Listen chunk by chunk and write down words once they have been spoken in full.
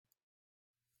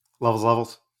Levels,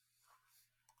 levels.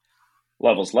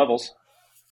 Levels, levels.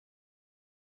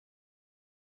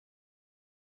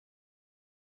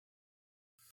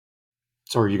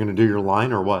 So are you going to do your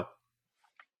line or what?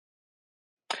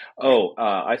 Oh,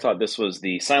 I thought this was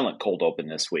the silent cold open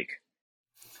this week.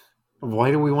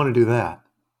 Why do we want to do that?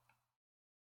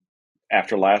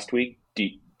 After last week,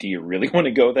 do you really want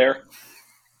to go there?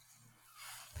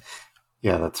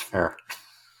 Yeah, that's fair.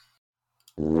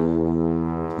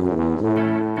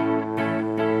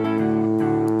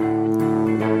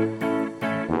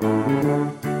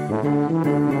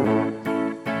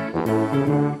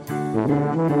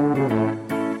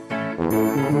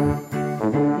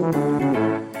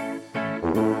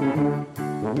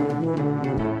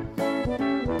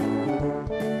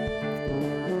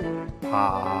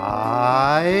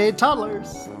 Hi,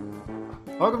 toddlers.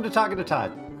 Welcome to Talking to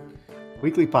Todd,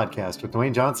 weekly podcast with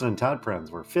Dwayne Johnson and Todd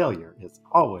Friends, where failure is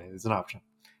always an option.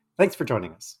 Thanks for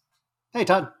joining us. Hey,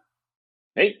 Todd.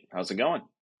 Hey, how's it going?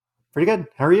 Pretty good.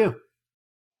 How are you?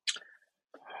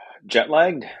 Jet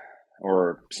lagged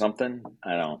or something?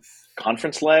 I don't.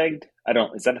 Conference lagged? I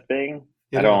don't. Is that a thing?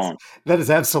 I don't. That is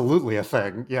absolutely a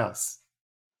thing. Yes.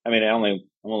 I mean, I'm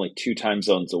only 2 time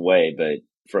zones away, but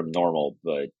from normal.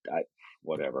 But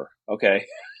whatever. Okay,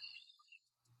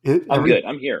 I'm good.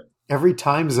 I'm here. Every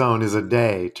time zone is a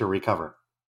day to recover.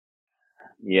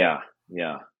 Yeah.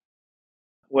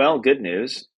 Well, good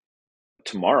news.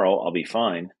 Tomorrow I'll be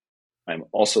fine. I'm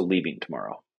also leaving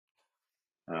tomorrow.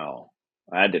 Oh,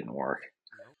 that didn't work.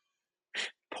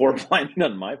 Poor planning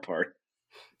on my part.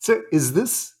 So is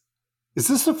this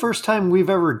the first time we've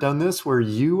ever done this where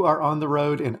you are on the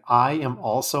road and I am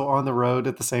also on the road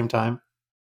at the same time?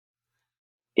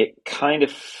 It kind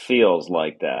of feels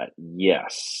like that.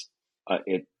 Yes.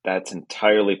 That's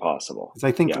entirely possible.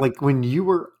 I think like when you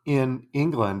were in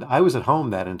England, I was at home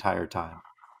that entire time.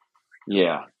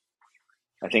 Yeah,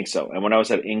 I think so. And when I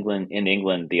was in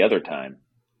England the other time,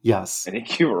 yes, I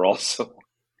think you were also.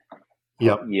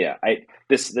 Yep. Yeah.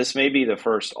 This may be the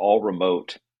first all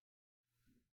remote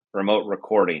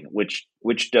recording,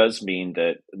 which does mean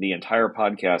that the entire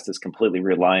podcast is completely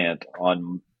reliant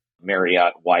on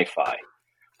Marriott Wi-Fi.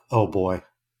 Oh boy.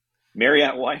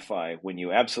 Marriott Wi-Fi, when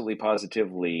you absolutely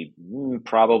positively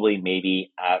probably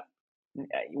maybe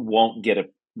won't get a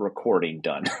recording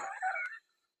done.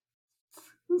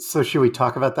 So should we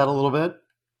talk about that a little bit?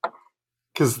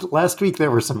 Because last week there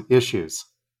were some issues.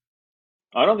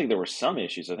 I don't think there were some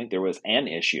issues. I think there was an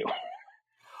issue.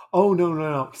 Oh,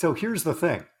 no. So here's the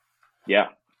thing. Yeah.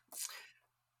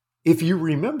 If you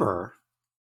remember,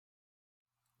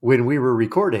 when we were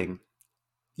recording,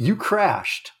 you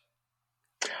crashed.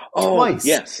 Twice.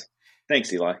 Yes.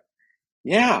 Thanks, Eli.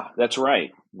 Yeah, that's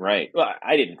right. Right. Well,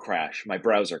 I didn't crash. My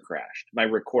browser crashed. My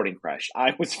recording crashed.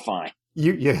 I was fine.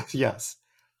 Yes.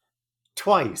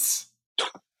 Twice.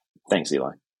 Thanks,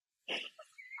 Eli.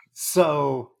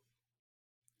 So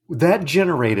that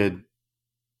generated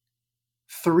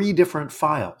 3 different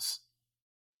files.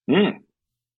 3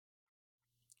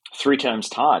 times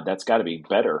Todd. That's got to be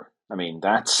better. I mean,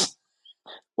 that's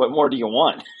what more do you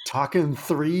want? Talking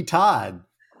 3 Todd.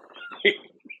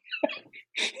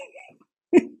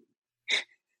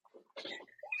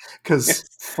 Because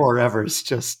forever is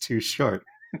just too short.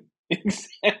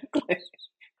 Exactly.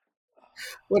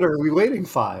 What are we waiting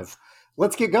 5?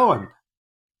 Let's get going.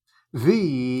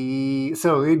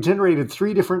 So it generated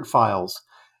 3 different files.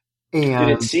 And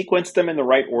did it sequence them in the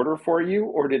right order for you,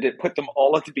 or did it put them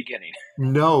all at the beginning?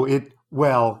 No, it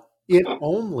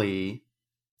only,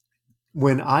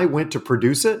 when I went to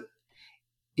produce it,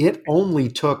 it only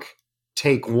took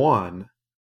take 1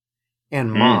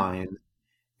 and mine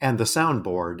and the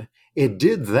soundboard. It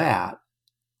did that.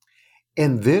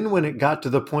 And then when it got to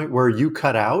the point where you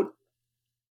cut out,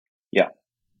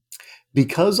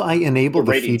 because I enabled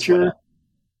the feature.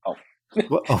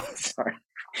 Sorry.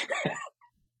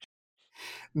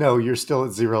 No, you're still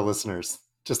at 0 listeners,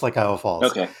 just like Iowa Falls.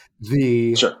 Okay.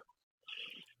 Sure.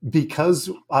 Because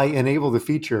I enable the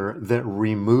feature that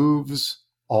removes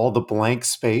all the blank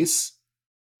space.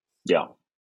 Yeah.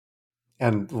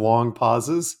 And long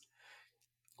pauses.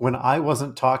 When I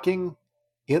wasn't talking,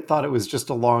 it thought it was just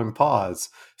a long pause.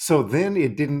 So then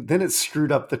it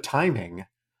screwed up the timing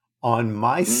on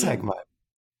my segment.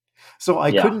 So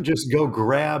I couldn't just go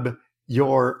grab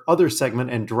your other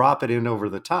segment and drop it in over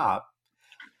the top.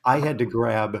 I had to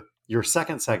grab your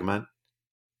second segment,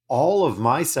 all of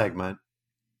my segment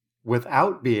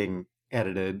without being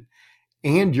edited,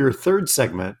 and your third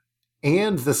segment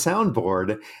and the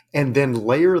soundboard, and then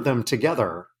layer them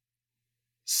together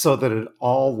so that it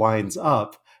all lines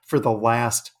up for the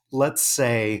last, let's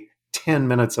say, 10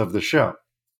 minutes of the show.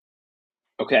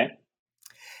 Okay.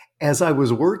 As I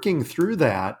was working through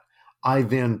that, I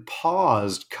then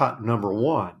paused cut number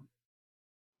one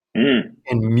Mm,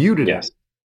 and muted it yes.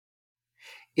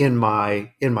 in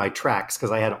my tracks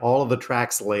because I had all of the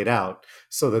tracks laid out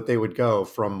so that they would go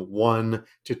from 1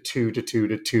 to 2 to 2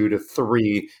 to 2 to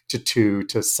 3 to 2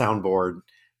 to soundboard.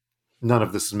 None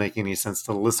of this is making any sense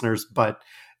to the listeners, but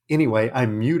anyway, I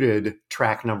muted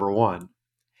track number one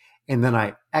and then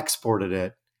I exported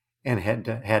it and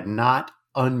had not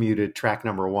unmuted track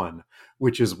number one,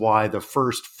 which is why the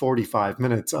first 45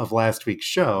 minutes of last week's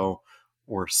show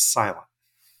were silent.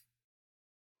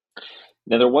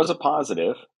 Now there was a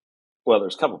positive. Well,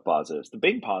 there's a couple of positives. The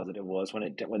big positive was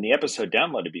when the episode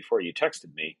downloaded before you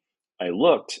texted me, I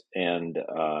looked and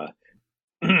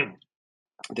the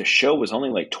show was only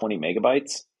like 20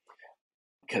 megabytes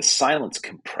because silence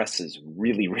compresses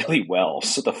really, really well.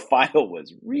 So the file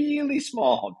was really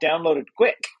small, downloaded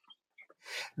quick.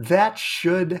 That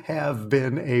should have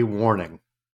been a warning.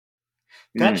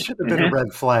 That should have been a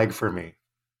red flag for me.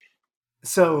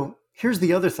 So here's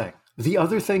the other thing. The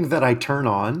other thing that I turn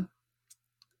on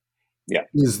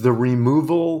is the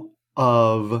removal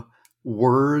of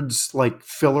words like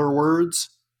filler words.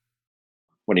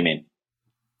 What do you mean?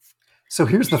 So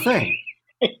here's the thing.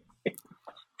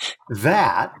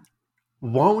 That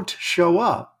won't show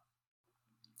up.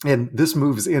 And this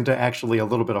moves into actually a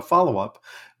little bit of follow-up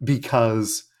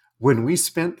because when we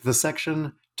spent the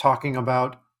section talking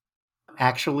about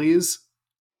actuallys,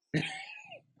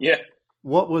 yeah,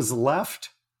 what was left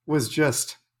was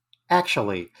just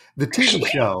actually. The TV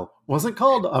show wasn't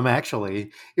called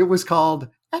Actually. It was called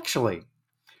Actually.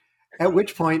 At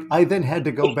which point I then had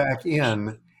to go back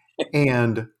in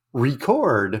and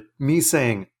record me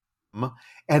saying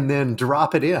and then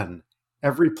drop it in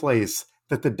every place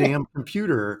that the damn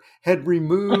computer had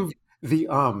removed the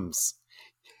ums.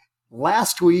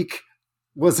 Last week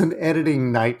was an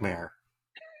editing nightmare.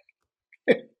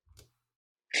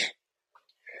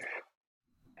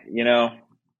 You know,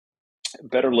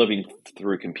 better living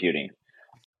through computing.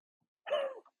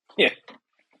 Yeah.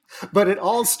 But it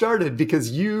all started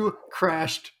because you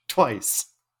crashed twice.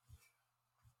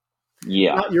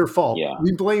 Yeah. Not your fault. Yeah.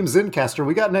 We blame Zencastr.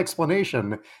 We got an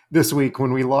explanation this week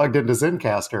when we logged into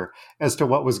Zencastr as to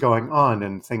what was going on,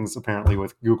 and things apparently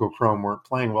with Google Chrome weren't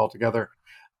playing well together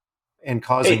and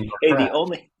causing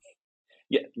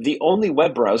the only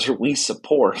web browser we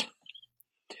support,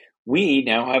 we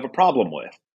now have a problem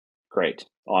with. Great.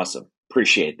 Awesome.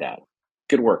 Appreciate that.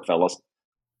 Good work, fellas.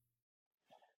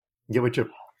 Get what you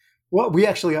we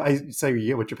actually, I say you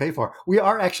get what you pay for. We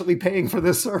are actually paying for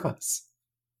this service.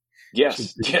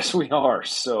 Yes, we are.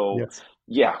 So, yes.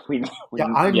 Yeah,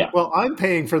 I'm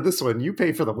paying for this one. You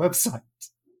pay for the website.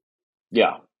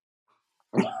 Yeah.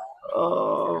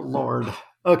 Oh, Lord.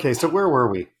 Okay, so where were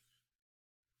we?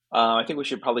 I think we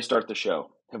should probably start the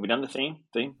show. Have we done the theme?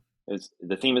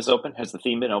 The theme is open? Has the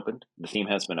theme been opened? The theme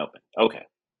has been opened. Okay.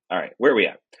 All right. Where are we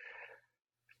at?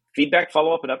 Feedback,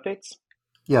 follow-up, and updates?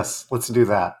 Yes, let's do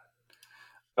that.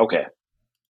 Okay.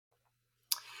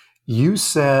 You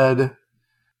said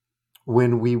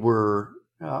when we were,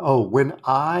 when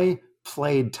I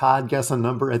played Todd Guess a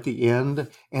Number at the end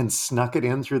and snuck it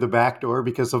in through the back door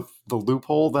because of the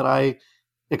loophole that I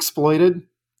exploited.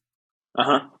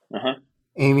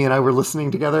 Amy and I were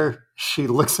listening together. She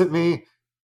looks at me.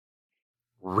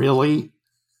 Really?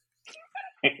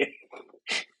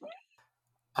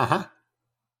 I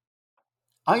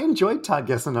enjoyed Todd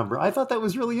Guess a Number. I thought that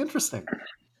was really interesting.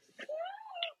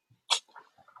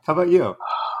 How about you?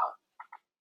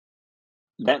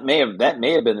 That may have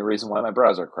been the reason why my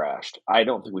browser crashed. I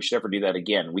don't think we should ever do that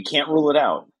again. We can't rule it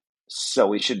out. So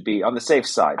we should be on the safe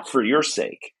side for your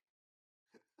sake.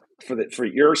 For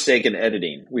your sake in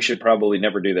editing, we should probably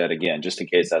never do that again, just in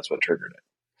case that's what triggered it.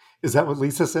 Is that what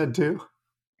Lisa said too?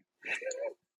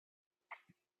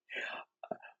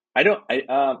 I'm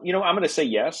going to say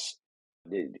yes.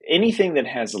 Anything that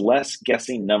has less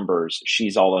guessing numbers,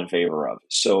 she's all in favor of.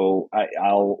 So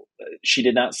she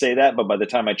did not say that, but by the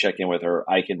time I check in with her,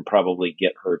 I can probably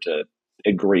get her to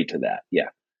agree to that. Yeah.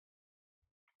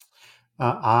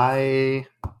 I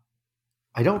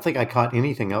don't think I caught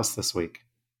anything else this week.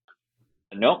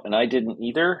 Nope, and I didn't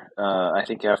either. I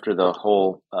think after the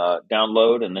whole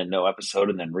download and then no episode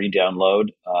and then re-download,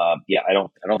 I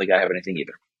don't think I have anything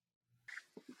either.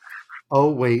 Oh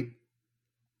wait,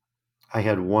 I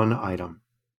had one item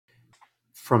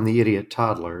from the Idiot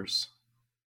Toddlers.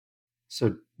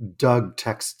 So Doug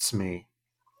texts me,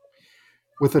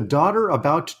 with a daughter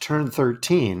about to turn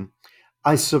 13,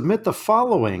 I submit the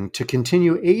following to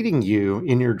continue aiding you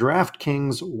in your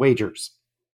DraftKings wagers.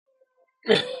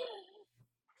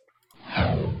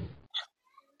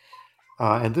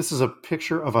 And this is a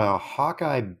picture of a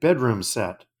Hawkeye bedroom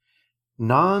set.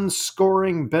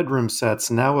 Non-scoring bedroom sets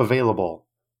now available.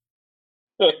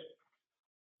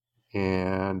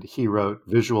 And he wrote,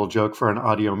 visual joke for an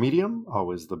audio medium,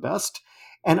 always the best.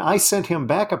 And I sent him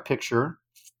back a picture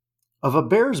of a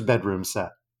Bears bedroom set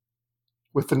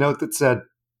with the note that said,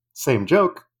 same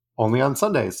joke, only on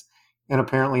Sundays, and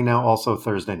apparently now also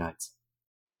Thursday nights.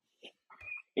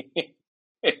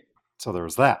 So there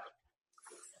was that.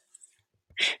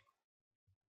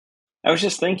 I was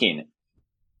just thinking,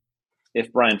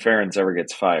 if Brian Ferentz ever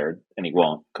gets fired, and he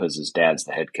won't because his dad's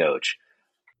the head coach,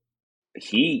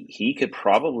 he could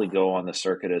probably go on the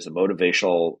circuit as a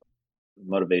motivational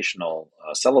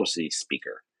celibacy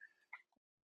speaker,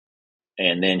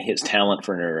 and then his talent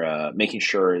for making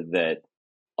sure that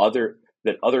other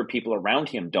people around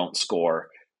him don't score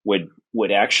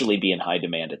would actually be in high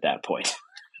demand at that point.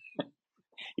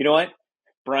 You know what,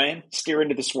 Brian, steer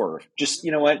into the swerve. Just,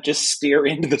 you know what, just steer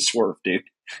into the swerve, dude.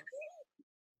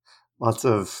 Lots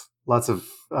of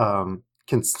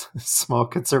small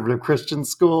conservative Christian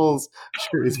schools. I'm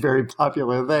sure he's very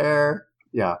popular there.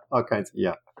 Yeah, all kinds.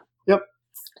 Yeah. Yep.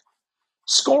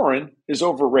 Scoring is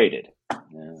overrated.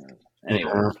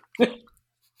 Anyway.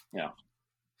 Yeah.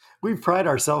 We pride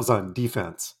ourselves on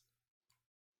defense.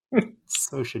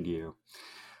 So should you.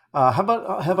 How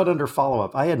about under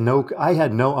follow-up? I had no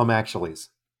actuallys.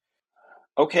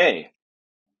 Okay.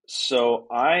 So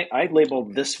I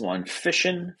labeled this one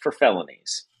fishing for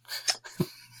felonies.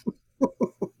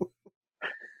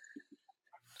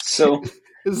 So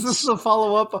is this the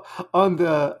follow-up on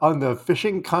the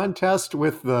fishing contest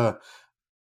with the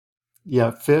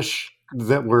fish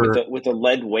that were with the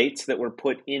lead weights that were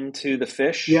put into the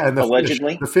fish? Yeah, and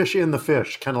allegedly the fish in the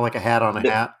fish, kind of like a hat on a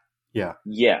hat. Yeah.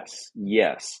 Yes.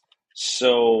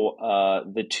 So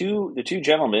the two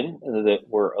gentlemen that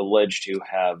were alleged to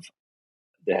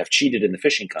have cheated in the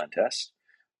fishing contest,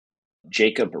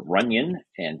 Jacob Runyon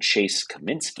and Chase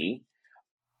Kaminsky,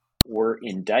 were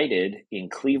indicted in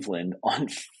Cleveland on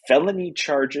felony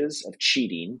charges of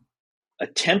cheating,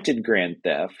 attempted grand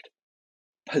theft,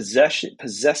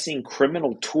 possessing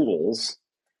criminal tools,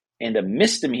 and a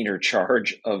misdemeanor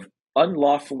charge of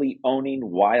unlawfully owning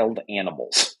wild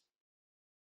animals.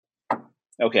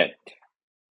 Okay.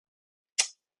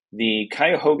 The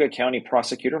Cuyahoga County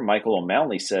prosecutor, Michael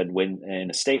O'Malley, said in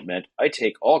a statement, I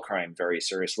take all crime very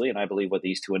seriously, and I believe what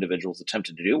these two individuals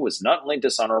attempted to do was not only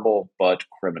dishonorable, but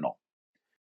criminal.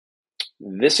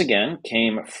 This again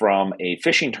came from a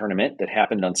fishing tournament that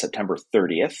happened on September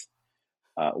 30th,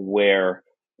 where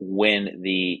when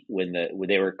they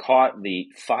were caught, the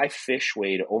 5 fish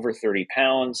weighed over 30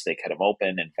 pounds. They cut them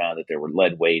open and found that there were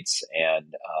lead weights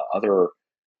and other,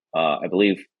 I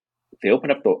believe, they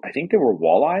opened up I think there were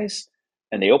walleyes,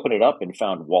 and they opened it up and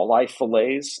found walleye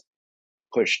fillets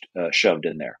shoved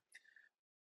in there.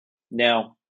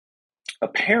 Now,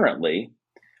 apparently,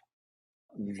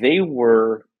 they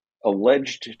were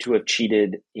alleged to have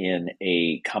cheated in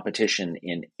a competition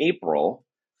in April,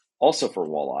 also for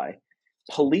walleye.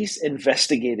 Police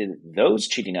investigated those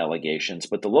cheating allegations,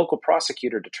 but the local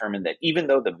prosecutor determined that even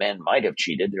though the men might have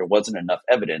cheated, there wasn't enough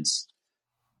evidence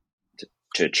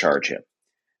to charge him.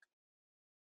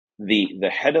 The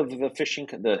head of the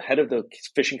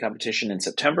fishing competition in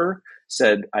September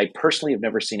said, I personally have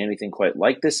never seen anything quite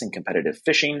like this in competitive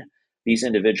fishing. These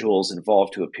individuals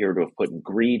involved to appear to have put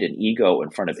greed and ego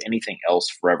in front of anything else,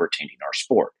 forever tainting our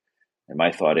sport. And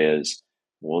my thought is,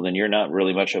 well, then you're not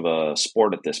really much of a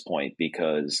sport at this point,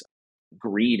 because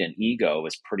greed and ego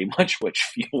is pretty much what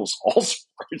fuels all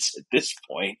sports at this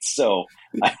point. So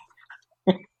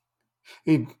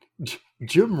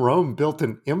Jim Rome built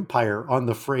an empire on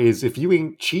the phrase, if you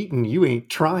ain't cheating, you ain't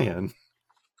trying.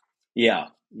 Yeah.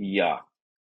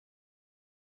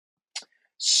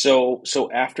 So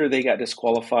after they got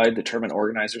disqualified, the tournament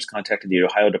organizers contacted the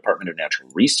Ohio Department of Natural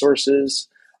Resources.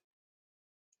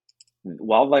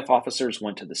 Wildlife officers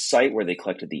went to the site where they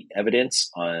collected the evidence.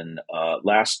 On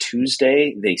last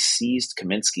Tuesday, they seized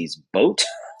Kaminsky's boat.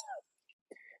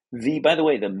 By the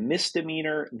way, the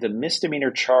misdemeanor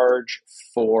charge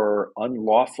for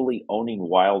unlawfully owning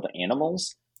wild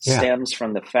animals stems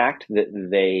from the fact that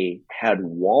they had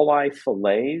walleye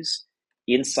fillets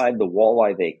inside the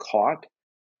walleye they caught.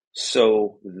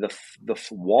 So the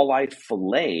walleye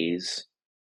fillets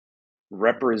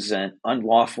represent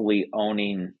unlawfully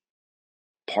owning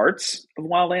parts of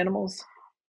wild animals.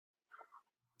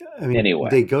 I mean, anyway,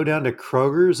 they go down to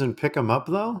Kroger's and pick them up,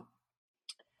 though?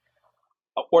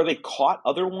 Or they caught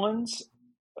other ones,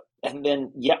 and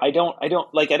then I don't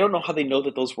know how they know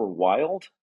that those were wild.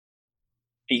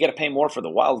 You got to pay more for the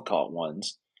wild caught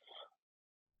ones.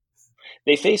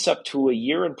 They face up to a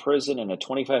year in prison and a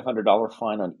 $2,500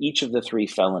 fine on each of the 3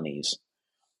 felonies.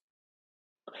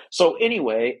 So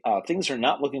anyway, things are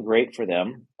not looking great for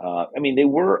them. I mean, they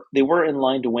were in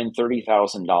line to win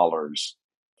 $30,000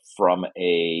 from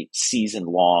a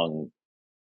season-long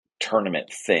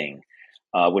tournament thing,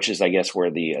 which is, I guess,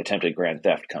 where the attempted grand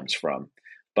theft comes from.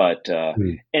 But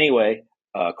anyway,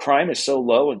 crime is so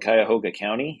low in Cuyahoga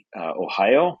County,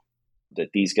 Ohio,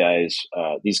 that these guys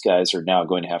are now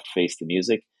going to have to face the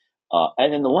music.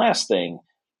 And then the last thing,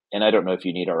 and I don't know if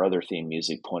you need our other theme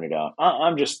music pointed out.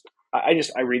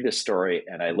 I read this story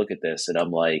and I look at this and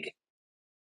I'm like,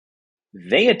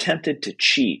 they attempted to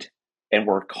cheat and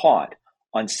were caught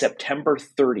on September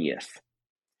 30th.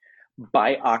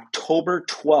 By October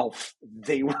 12th,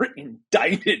 they were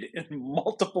indicted in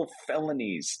multiple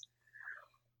felonies.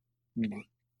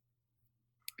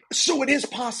 So it is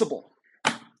possible.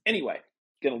 Anyway,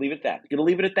 gonna leave it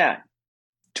at that.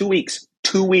 2 weeks.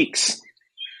 2 weeks.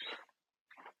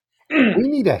 We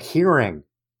need a hearing.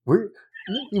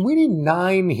 We need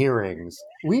 9 hearings.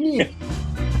 We need.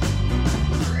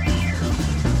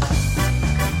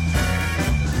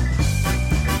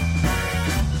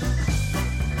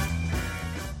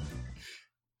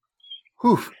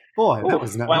 Whew, boy, that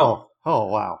was not. Wow. Oh,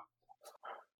 wow.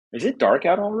 Is it dark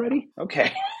out already?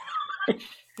 Okay.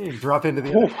 You drop into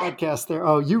the other podcast there.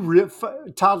 Oh,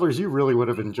 toddlers, you really would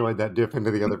have enjoyed that dip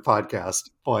into the other podcast.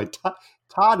 Boy,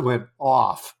 Todd went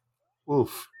off.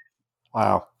 Oof.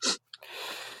 Wow.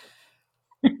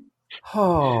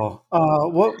 Oh,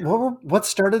 what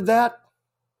started that?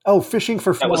 Oh, fishing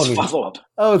for felonies. That was follow-up.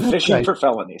 Oh, fishing for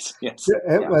felonies. Yes.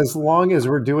 As long as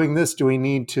we're doing this, do we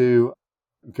need to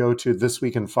go to This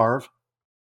Week in Favre?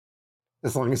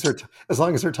 As long as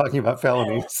they're talking about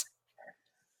felonies.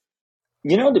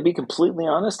 You know, to be completely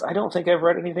honest, I don't think I've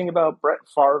read anything about Brett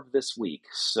Favre this week.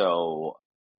 So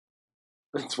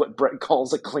it's what Brett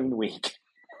calls a clean week.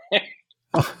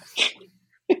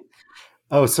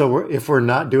 Oh, so if we're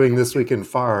not doing This Week in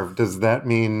Favre, does that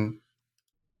mean?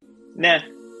 Nah.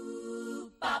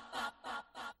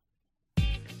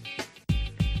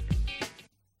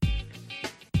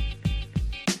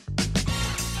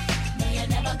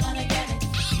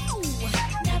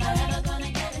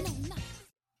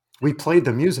 We played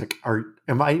the music.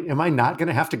 Am I not going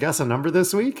to have to guess a number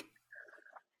this week?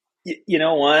 You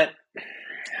know what?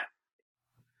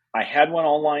 I had one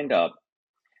all lined up,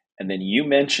 and then you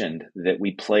mentioned that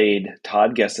we played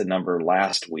Todd Guess a Number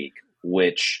last week,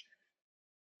 which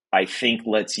I think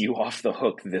lets you off the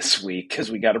hook this week because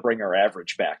we got to bring our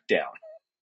average back down.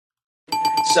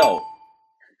 So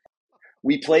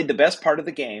we played the best part of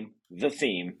the game, the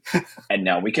theme, and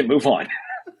now we can move on.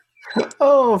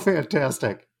 Oh,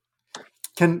 fantastic.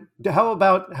 How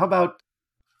about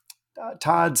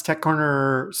Todd's Tech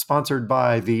Corner sponsored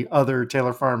by the other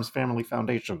Taylor Farms Family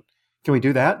Foundation? Can we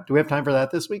do that? Do we have time for that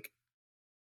this week?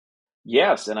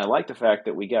 Yes, and I like the fact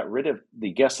that we got rid of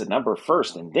the Guess a Number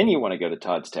first, and then you want to go to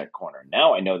Todd's Tech Corner.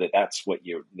 Now I know that's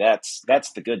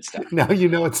the good stuff. Now you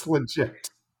know it's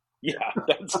legit. Yeah,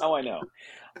 that's how I know.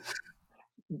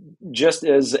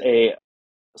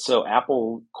 So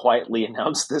Apple quietly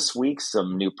announced this week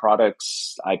some new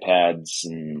products, iPads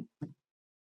and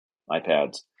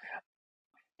iPads.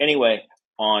 Anyway,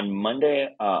 on Monday,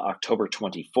 October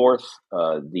 24th,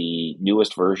 the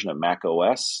newest version of Mac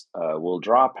OS will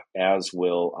drop, as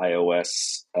will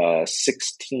iOS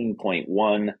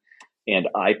 16.1 and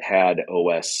iPad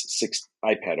OS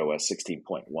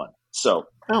 16.1. So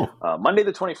Monday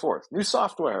the 24th, new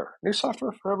software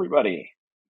for everybody.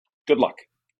 Good luck.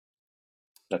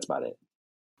 That's about it.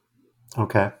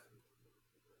 Okay.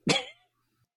 That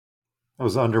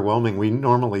was underwhelming. We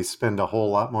normally spend a whole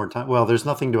lot more time. Well, there's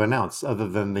nothing to announce other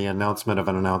than the announcement of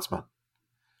an announcement.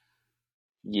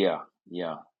 Yeah.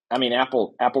 I mean,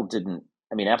 Apple didn't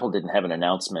have an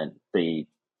announcement. They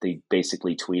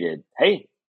basically tweeted, "Hey,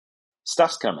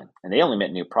 stuff's coming," and they only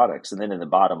meant new products. And then in the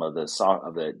bottom of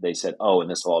they said, "Oh, and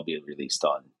this will all be released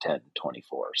on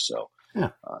 10/24." So,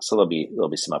 so there'll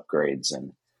be some upgrades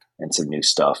and some new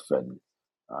stuff, and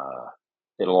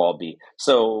it'll all be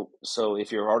so.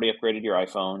 If you've already upgraded your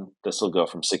iPhone, this will go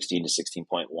from 16 to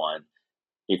 16.1.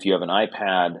 If you have an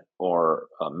iPad or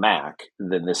a Mac,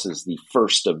 then this is the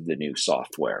first of the new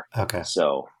software. Okay.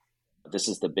 So this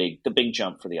is the big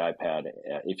jump for the iPad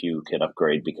if you can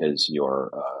upgrade because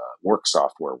your work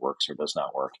software works or does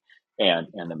not work, and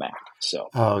the Mac. So.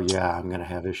 Oh yeah, I'm going to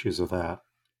have issues with that.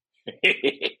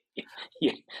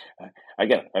 Yeah. I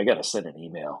gotta send an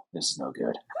email. This is no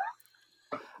good.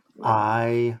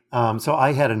 So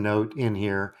I had a note in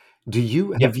here.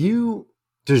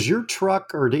 Does your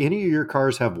truck or do any of your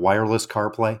cars have wireless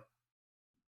CarPlay?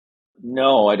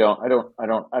 No, I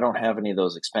don't have any of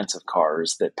those expensive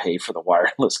cars that pay for the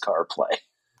wireless CarPlay.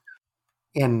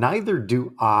 And neither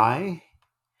do I.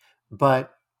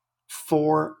 But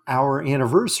for our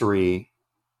anniversary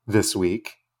this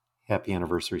week, happy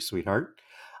anniversary, sweetheart,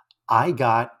 I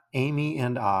got Amy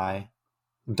and I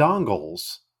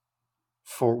dongles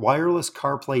for wireless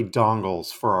CarPlay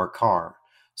dongles for our car.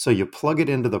 So you plug it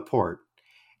into the port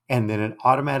and then it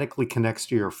automatically connects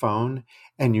to your phone,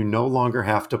 and you no longer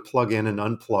have to plug in and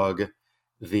unplug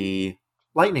the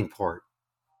lightning port.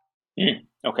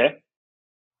 Okay.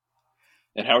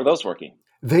 And how are those working?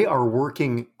 They are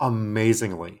working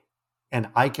amazingly. And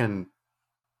I can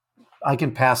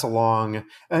pass along.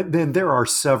 Then there are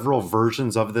several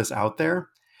versions of this out there.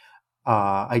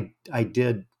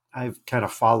 I've kind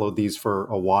of followed these for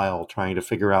a while, trying to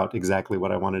figure out exactly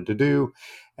what I wanted to do,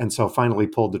 and so finally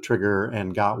pulled the trigger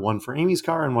and got one for Amy's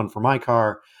car and one for my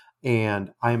car.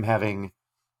 And I'm having,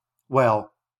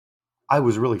 well, I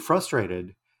was really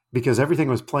frustrated because everything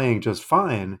was playing just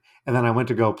fine, and then I went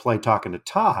to go play Talking to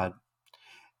Todd,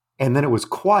 and then it was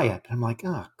quiet. I'm like,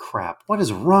 oh crap, what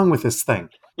is wrong with this thing?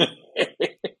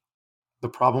 The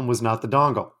problem was not the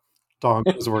dongle.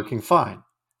 Dongle was working fine.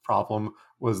 Problem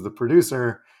was the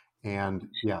producer. And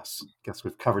yes, guess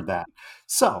we've covered that.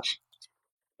 So,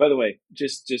 By the way,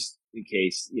 just in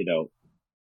case,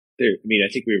 there. I mean,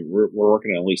 I think we're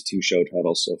working on at least two show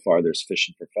titles so far. There's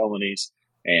Fishing for Felonies,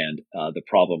 and the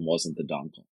problem wasn't the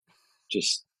dongle.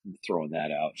 Just throwing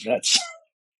that out. That's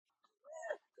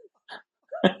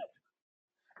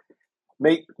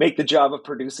make the job of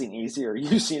producing easier.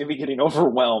 You seem to be getting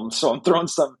overwhelmed, so I'm throwing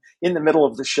some in the middle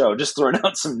of the show, just throwing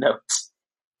out some notes.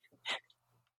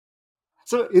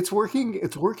 so it's working.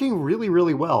 It's working really,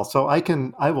 really well. So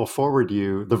I will forward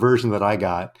you the version that I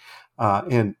got,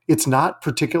 and it's not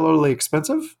particularly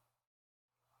expensive.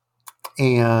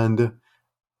 And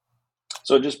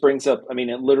So it just brings up. I mean,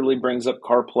 it literally brings up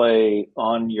CarPlay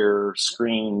on your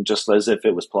screen, just as if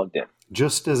it was plugged in.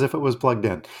 just as if it was plugged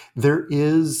in, there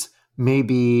is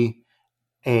maybe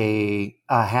a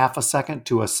half a second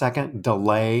to a second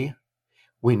delay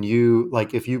when you,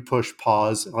 like, if you push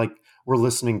pause, like we were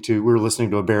listening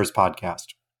to a Bears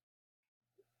podcast.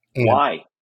 And Why?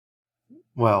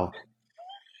 well,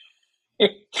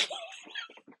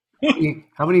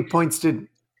 how many points did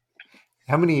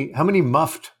how many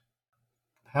muffed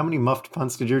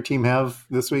punts did your team have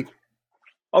this week?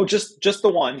 Oh, just the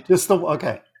one. Just the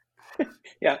okay.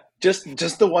 Yeah, just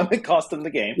the one that cost them the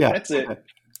game. Yeah. That's it. Okay.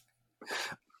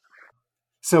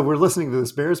 So we're listening to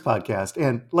this Bears podcast,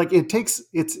 and like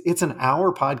it's an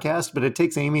hour podcast, but it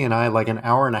takes Amy and I like an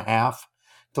hour and a half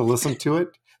to listen to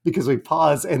it because we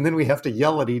pause and then we have to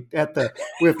yell we have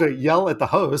to yell at the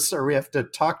hosts, or we have to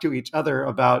talk to each other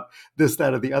about this,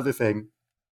 that, or the other thing.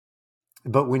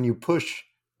 But when you push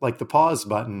like the pause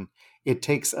button, it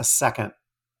takes a second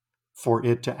for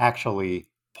it to actually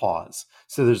pause.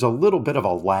 So there's a little bit of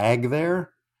a lag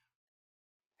there.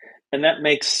 And that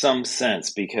makes some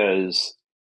sense because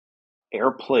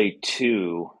AirPlay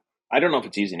 2, I don't know if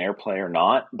it's using AirPlay or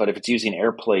not, but if it's using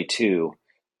AirPlay 2,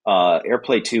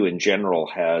 AirPlay 2 in general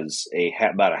has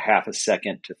about a half a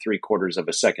second to three quarters of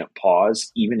a second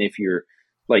pause, even if you're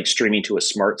like streaming to a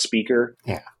smart speaker.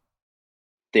 Yeah.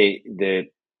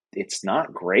 It's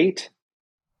not great,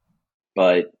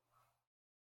 but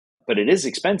it is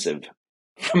expensive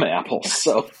from Apple.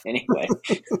 So anyway,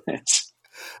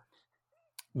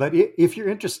 But if you're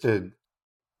interested,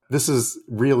 this is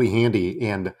really handy,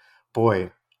 and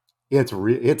boy, it's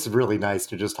really nice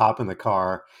to just hop in the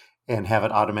car and have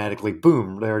it automatically,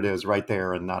 boom, there it is right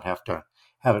there, and not have to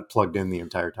have it plugged in the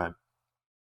entire time.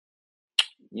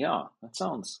 yeah, that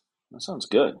sounds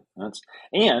good.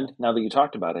 And now that you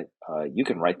talked about it, you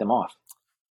can write them off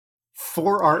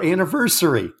for our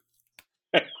anniversary.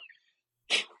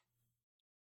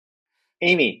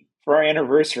 Amy, for our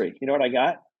anniversary, you know what I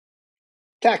got?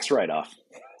 Tax write-off.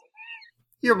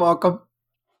 You're welcome.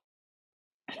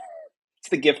 It's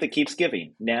the gift that keeps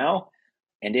giving, now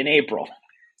and in April.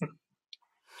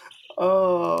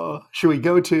 Oh, should we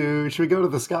go to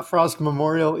the Scott Frost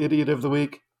Memorial Idiot of the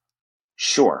Week?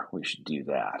 Sure, we should do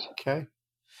that. Okay.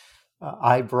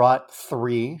 I brought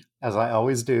 3, as I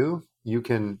always do. You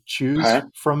can choose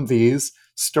from these.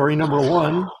 Story number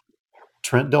 1,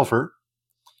 Trent Dilfer.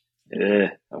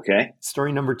 Okay.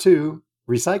 Story number 2,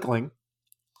 recycling.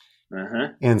 Uh-huh.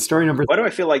 And story number. Why do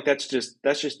I feel like that's just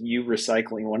you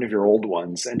recycling one of your old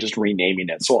ones and just renaming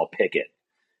it? So I'll pick it.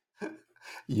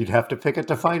 You'd have to pick it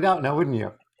to find out now, wouldn't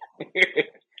you?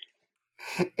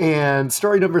 And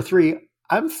story number 3,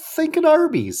 I'm thinking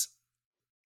Arby's.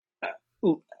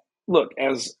 look,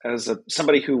 as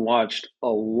somebody who watched a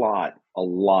lot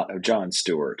of Jon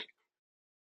Stewart,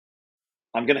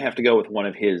 I'm going to have to go with one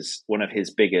of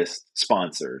his biggest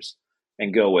sponsors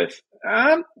and go with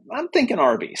I'm thinking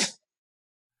Arby's.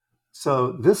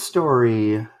 So this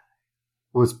story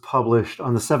was published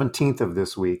on the 17th of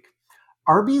this week.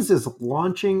 Arby's is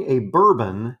launching a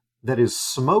bourbon that is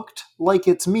smoked like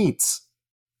its meats.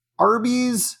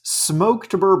 Arby's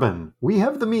smoked bourbon. We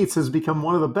have the meats has become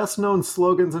one of the best known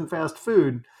slogans in fast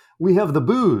food. We have the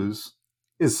booze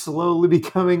is slowly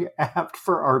becoming apt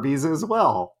for Arby's as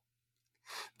well.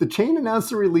 The chain announced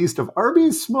the release of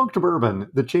Arby's smoked bourbon.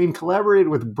 The chain collaborated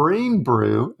with Brain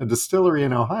Brew, a distillery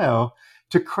in Ohio,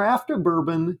 to craft a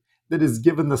bourbon that is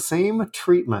given the same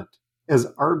treatment as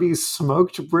Arby's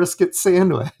smoked brisket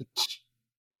sandwich.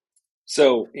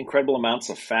 So incredible amounts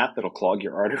of fat that'll clog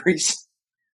your arteries.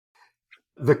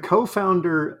 The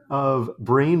co-founder of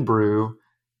Brain Brew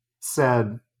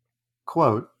said,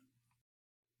 quote,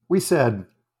 "We said,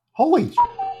 holy,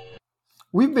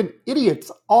 we've been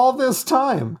idiots all this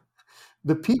time.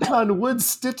 The pecan wood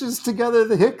stitches together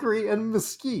the hickory and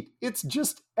mesquite. It's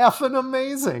just effing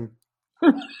amazing."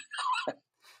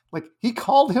 Like, he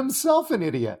called himself an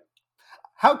idiot.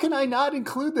 How can I not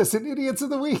include this in Idiots of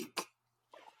the Week?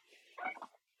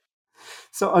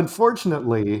 So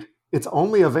unfortunately, it's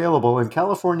only available in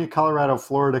California, Colorado,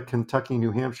 Florida, Kentucky,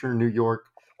 New Hampshire, New York,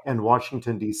 and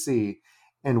Washington, D.C.,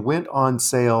 and went on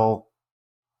sale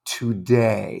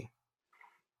today.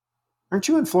 Aren't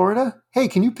you in Florida? Hey,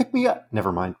 can you pick me up?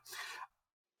 Never mind.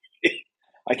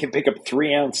 I can pick up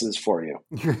 3 ounces for you.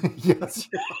 Yes.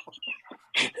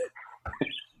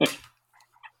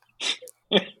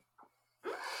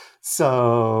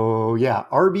 So, yeah,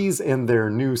 Arby's and their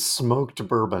new smoked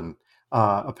bourbon.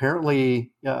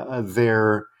 Apparently,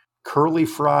 their curly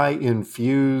fry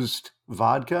infused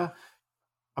vodka.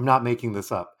 I'm not making this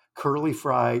up. Curly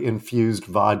fry infused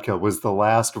vodka was the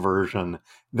last version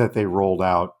that they rolled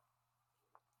out.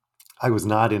 I was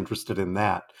not interested in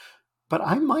that, but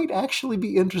I might actually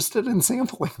be interested in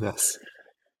sampling this.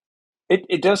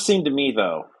 It does seem to me,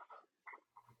 though,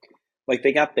 like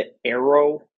they got the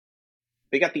arrow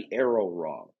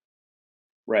wrong,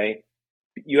 right?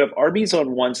 You have Arby's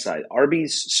on one side,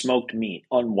 Arby's smoked meat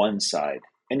on one side,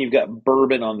 and you've got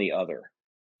bourbon on the other.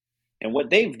 And what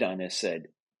they've done is said,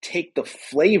 take the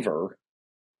flavor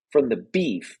from the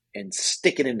beef and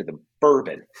stick it into the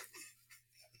bourbon.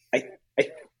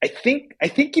 I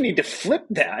think you need to flip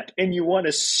that, and you want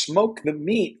to smoke the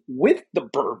meat with the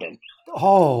bourbon.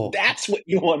 Oh, that's what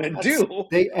you want to do.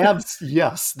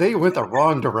 Yes, they went the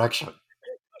wrong direction.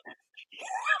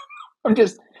 I'm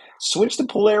just switch the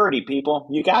polarity, people.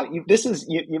 You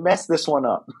messed this one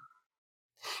up.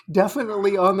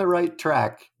 Definitely on the right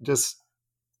track. Just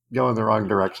go in the wrong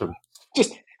direction.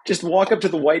 Just walk up to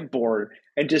the whiteboard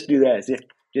and just do that.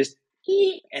 Just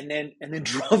and then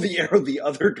draw the arrow the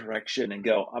other direction and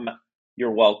go,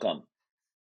 you're welcome.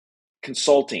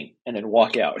 Consulting, and then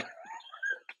walk out.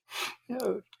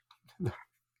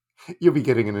 You'll be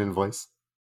getting an invoice.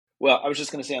 Well, I was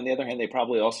just going to say, on the other hand, they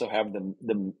probably also have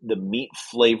the meat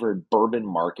flavored bourbon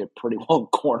market pretty well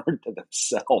cornered to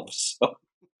themselves. So.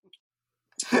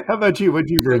 How about you?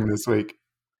 What'd you bring this week?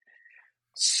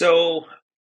 So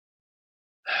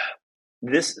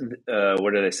this,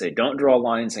 what did I say? Don't draw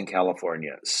lines in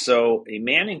California. So a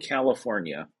man in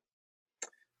California,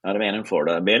 not a man in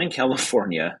Florida, a man in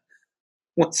California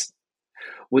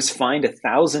was fined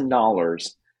 $1,000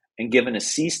 and given a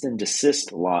cease and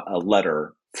desist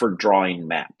letter for drawing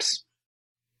maps.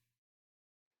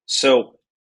 So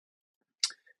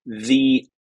the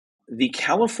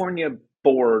California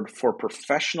Board for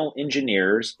Professional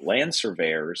Engineers, Land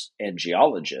Surveyors, and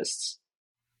Geologists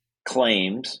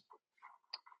claims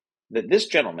that this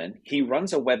gentleman, he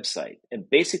runs a website, and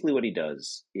basically what he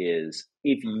does is,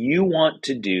 if you want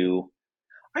to do,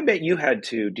 I bet you had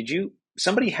to,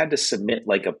 somebody had to submit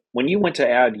when you went to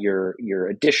add your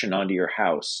addition onto your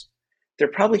house, there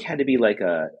probably had to be like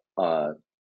a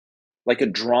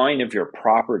drawing of your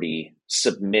property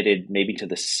submitted maybe to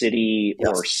the city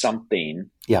or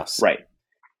something. Yes. Right.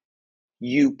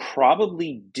 You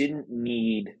probably didn't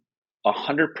need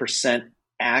 100%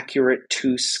 accurate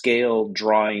to-scale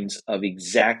drawings of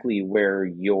exactly where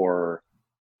your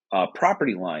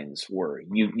property lines were.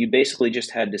 You basically just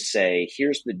had to say,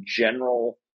 here's the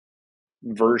general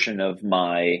version of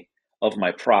my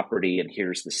property, and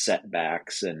here's the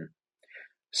setbacks. And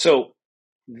so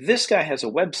this guy has a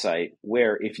website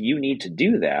where if you need to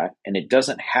do that, and it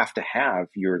doesn't have to have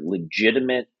your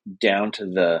legitimate down to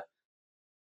the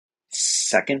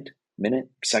second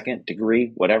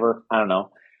degree, whatever, I don't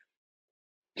know.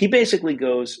 he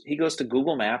goes to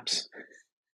Google Maps,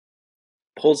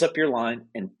 pulls up your line,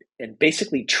 and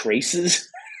basically traces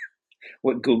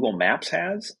what Google Maps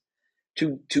has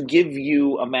to give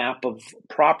you a map of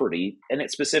property. And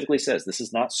it specifically says this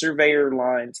is not surveyor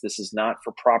lines, this is not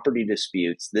for property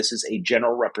disputes, this is a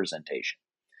general representation.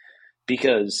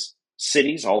 Because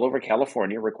cities all over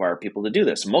California require people to do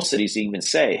this. Most cities even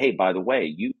say, hey, by the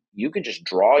way, you can just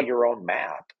draw your own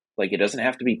map. Like, it doesn't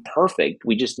have to be perfect.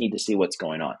 We just need to see what's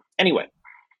going on. Anyway,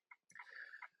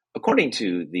 according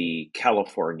to the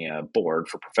California Board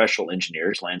for Professional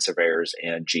Engineers, Land Surveyors,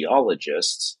 and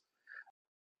Geologists,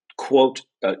 quote,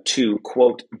 to,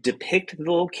 quote, depict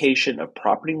the location of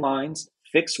property lines,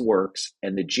 fixed works,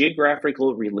 and the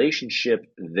geographical relationship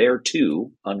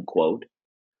thereto, unquote,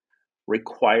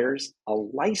 requires a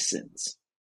license.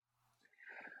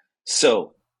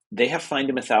 So they have fined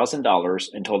him $1,000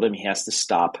 and told him he has to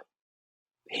stop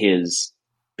his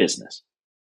business.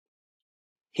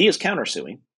 He is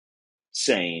countersuing,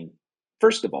 saying,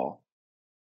 first of all,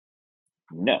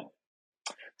 no.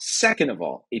 Second of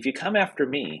all, if you come after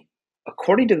me,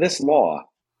 according to this law,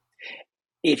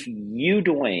 if you,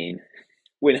 Dwayne,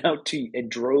 went out to and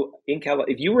drew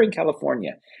if you were in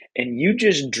California and you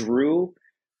just drew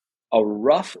a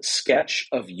rough sketch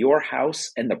of your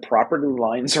house and the property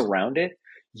lines around it,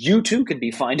 you too could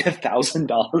be fined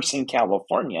 $1,000 in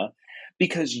California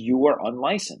because you are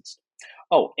unlicensed.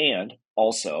 Oh, and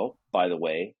also, by the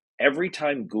way, every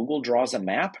time Google draws a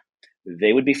map,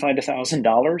 they would be fined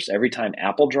 $1,000. Every time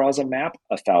Apple draws a map,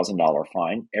 $1,000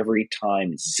 fine. Every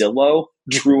time Zillow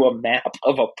drew a map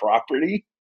of a property,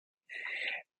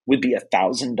 would be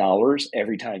 $1,000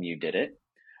 every time you did it.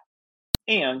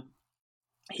 And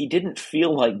he didn't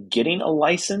feel like getting a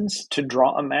license to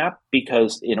draw a map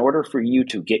because in order for you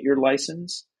to get your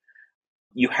license,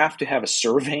 you have to have a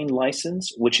surveying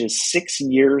license, which is 6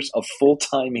 years of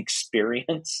full-time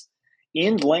experience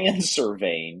in land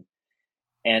surveying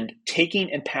and taking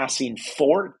and passing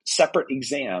 4 separate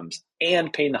exams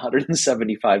and paying the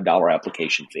 $175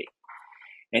 application fee.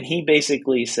 And he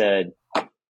basically said,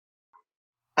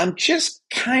 I'm just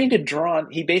kind of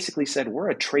drawn. He basically said, we're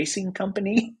a tracing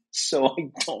company, so I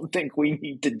don't think we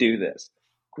need to do this.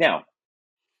 Now,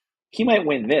 he might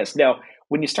win this. Now,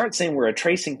 when you start saying we're a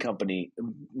tracing company,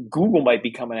 Google might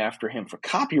be coming after him for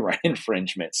copyright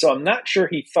infringement. So I'm not sure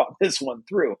he thought this one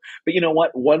through. But you know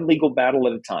what? One legal battle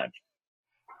at a time.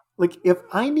 Like, if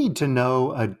I need to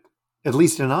know, at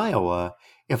least in Iowa,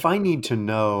 if I need to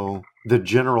know the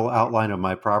general outline of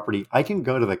my property, I can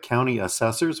go to the county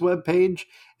assessor's webpage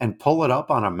and pull it up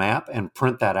on a map and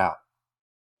print that out.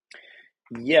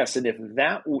 Yes, and if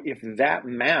that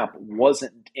map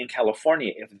wasn't in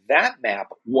California, if that map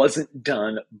wasn't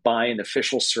done by an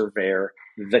official surveyor,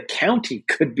 the county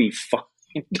could be fined.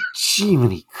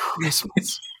 Jiminy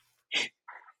Christmas.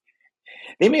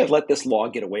 They may have let this law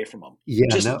get away from them. Yeah,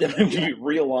 just no, to be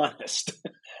real honest.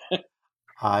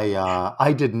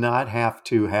 I did not have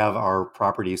to have our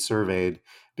property surveyed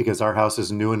because our house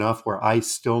is new enough where I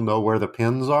still know where the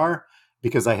pins are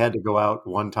because I had to go out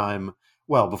one time,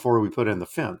 well, before we put in the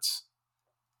fence,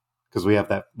 because we have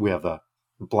the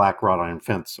black wrought iron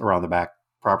fence around the back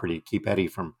property to keep Eddie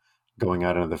from going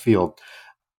out into the field.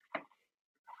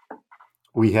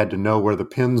 We had to know where the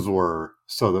pins were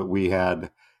so that we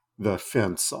had the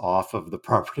fence off of the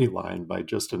property line by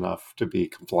just enough to be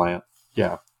compliant.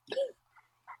 Yeah.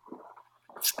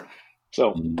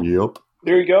 So, yep.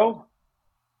 There you go.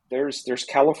 There's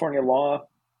California law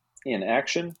in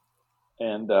action,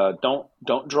 and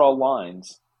don't draw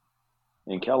lines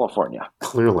in California.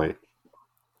 Clearly.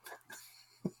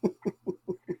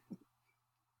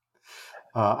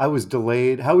 I was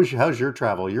delayed. How's your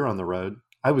travel? You're on the road.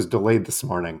 I was delayed this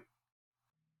morning.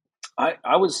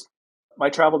 My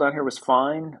travel down here was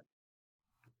fine.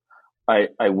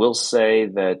 I will say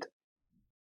that,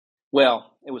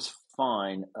 well, it was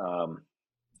fine.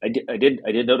 I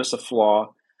did notice a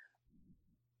flaw.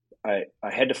 I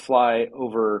had to fly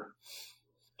over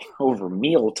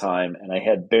mealtime, and I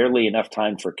had barely enough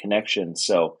time for connection.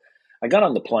 So I got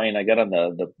on the plane. I got on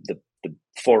the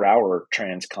 4-hour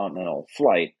transcontinental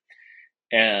flight,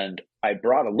 and I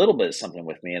brought a little bit of something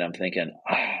with me. And I'm thinking,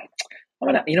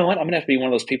 you know what? I'm gonna have to be one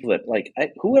of those people that, like,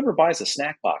 whoever buys a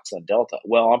snack box on Delta.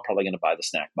 Well, I'm probably gonna buy the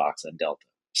snack box on Delta.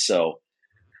 So,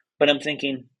 but I'm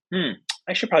thinking,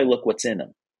 I should probably look what's in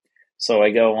them. So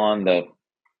I go on the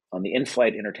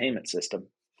in-flight entertainment system.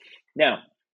 Now,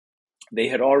 they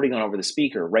had already gone over the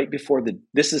speaker right before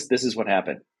this is what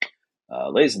happened.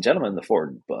 Ladies and gentlemen, the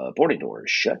forward boarding door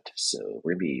is shut, so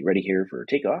we're going to be ready here for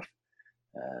takeoff.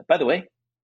 By the way,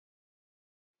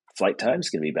 flight time is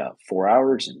going to be about 4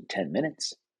 hours and 10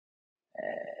 minutes.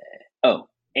 Oh,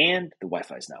 and the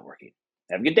Wi-Fi is not working.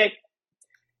 Have a good day.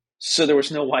 So there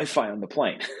was no Wi-Fi on the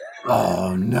plane,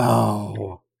 Oh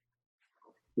no.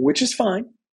 which is fine.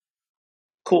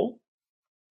 Cool.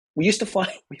 We used to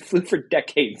fly, we flew for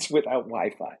decades without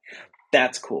Wi-Fi.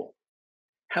 That's cool.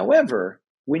 However,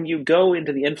 when you go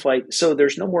into the in-flight, so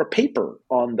there's no more paper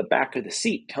on the back of the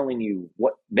seat telling you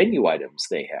what menu items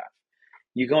they have.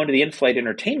 You go into the in-flight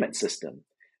entertainment system,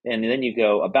 and then you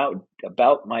go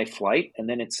about my flight, and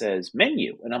then it says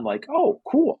menu, and I'm like, oh,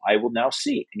 cool, I will now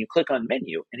see. And you click on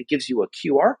menu, and it gives you a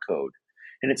QR code,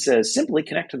 and it says simply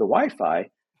connect to the Wi-Fi.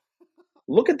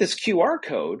 Look at this QR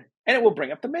code, and it will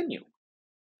bring up the menu.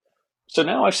 So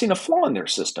now I've seen a flaw in their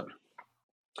system.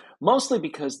 Mostly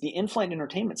because the in-flight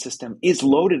entertainment system is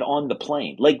loaded on the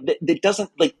plane. Like it doesn't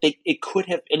it could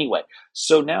have anyway.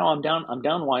 So now I'm down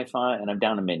Wi-Fi and I'm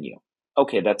down a menu.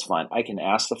 Okay, that's fine. I can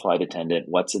ask the flight attendant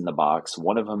what's in the box.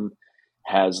 One of them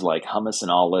has like hummus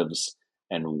and olives,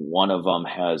 and one of them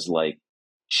has like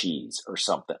cheese or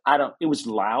something. It was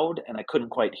loud and I couldn't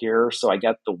quite hear, so I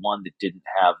got the one that didn't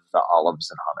have the olives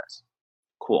and hummus.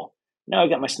 Cool. Now I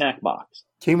got my snack box.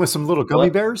 Came with some little gummy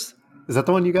bears? Is that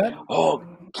the one you got? Oh,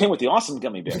 came with the awesome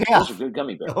gummy bears. Yeah. Those are good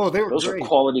gummy bears. Oh, they were Those great. are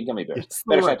quality gummy bears. Yes,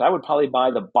 Matter of they fact, I would probably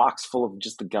buy the box full of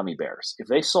just the gummy bears. If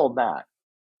they sold that,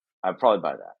 I'd probably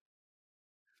buy that.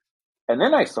 And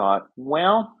then I thought,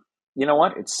 well, you know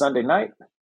what? It's Sunday night.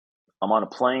 I'm on a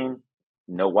plane,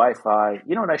 no Wi-Fi.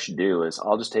 You know what I should do is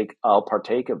I'll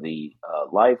partake of the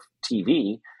live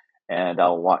TV, and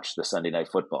I'll watch the Sunday night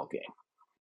football game.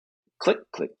 Click,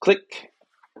 click, click.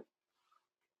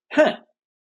 Huh.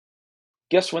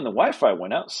 Guess when the Wi-Fi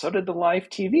went out, so did the live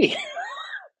TV.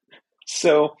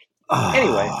 So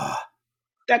anyway,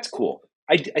 that's cool.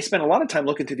 I spent a lot of time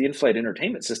looking through the in-flight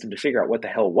entertainment system to figure out what the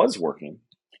hell was working.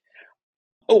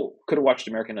 Oh, could have watched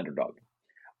American Underdog.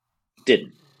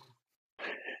 Didn't.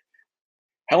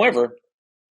 However,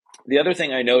 the other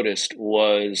thing I noticed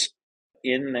was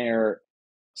in their,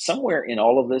 somewhere in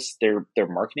all of this, their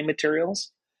marketing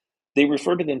materials, they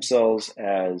refer to themselves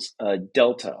as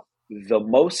Delta, the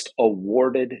most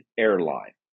awarded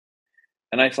airline.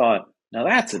 And I thought, now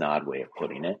that's an odd way of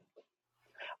putting it.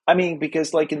 I mean,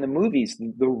 because like in the movies,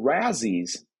 the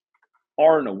Razzies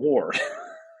are an award,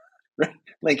 right?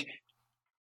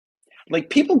 Like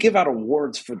people give out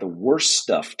awards for the worst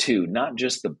stuff too, not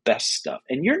just the best stuff.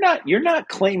 And you're not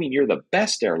claiming you're the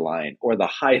best airline or the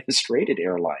highest rated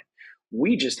airline.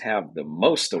 We just have the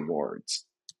most awards.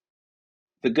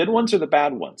 The good ones or the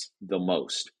bad ones? The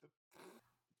most.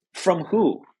 From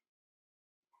who?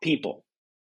 People.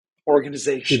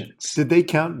 Organizations. Did they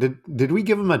count? Did we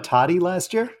give them a toddy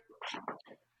last year?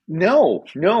 No,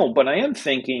 but I am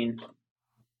thinking,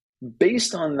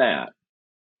 based on that,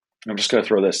 I'm just going to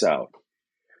throw this out.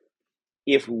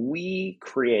 If we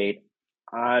create,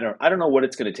 I don't know what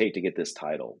it's going to take to get this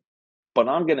title, but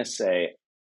I'm going to say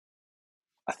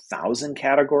 1,000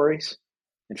 categories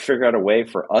and figure out a way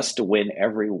for us to win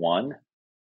every one,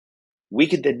 we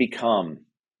could then become,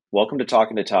 welcome to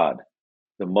Talking to Todd,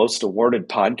 the most awarded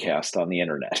podcast on the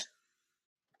internet.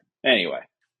 Anyway,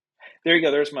 there you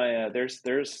go. There's my there's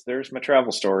my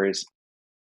travel stories.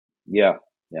 Yeah.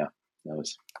 That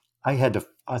was. I had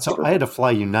to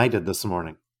fly United this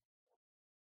morning.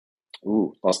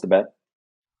 Ooh, lost the bet.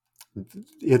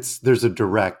 There's a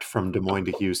direct from Des Moines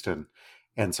to Houston,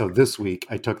 and so this week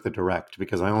I took the direct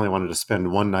because I only wanted to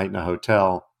spend one night in a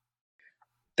hotel.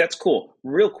 That's cool.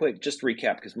 Real quick, just to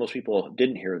recap, because most people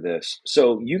didn't hear this.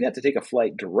 So you got to take a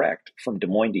flight direct from Des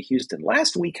Moines to Houston.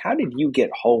 Last week, how did you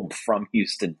get home from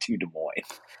Houston to Des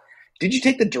Moines? Did you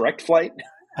take the direct flight?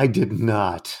 I did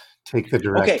not take the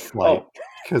direct flight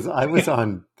because I was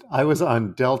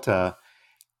on Delta.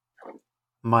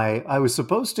 I was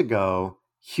supposed to go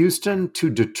Houston to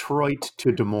Detroit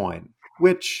to Des Moines,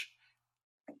 which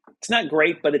it's not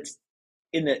great, but it's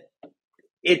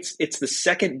the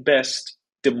second best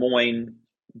Des Moines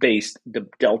based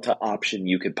Delta option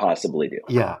you could possibly do.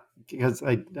 Yeah, because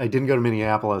I didn't go to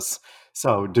Minneapolis,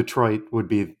 so Detroit would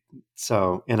be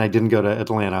so, and I didn't go to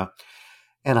Atlanta,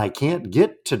 and I can't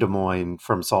get to Des Moines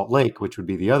from Salt Lake, which would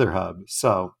be the other hub.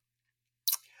 So,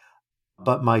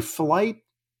 but my flight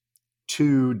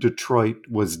to Detroit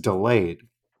was delayed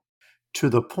to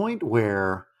the point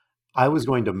where I was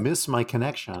going to miss my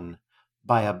connection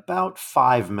by about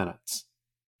 5 minutes.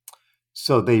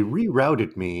 So they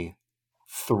rerouted me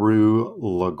through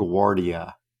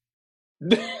LaGuardia.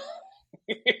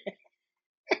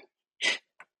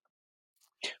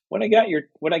 When I got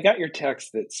your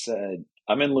text that said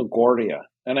I'm in LaGuardia,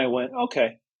 and I went,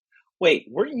 okay, wait,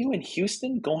 weren't you in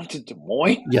Houston going to Des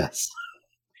Moines? Yes.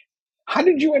 How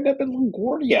did you end up in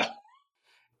LaGuardia?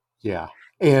 Yeah.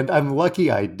 And I'm lucky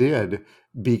I did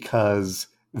because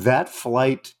that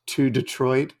flight to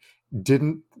Detroit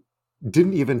didn't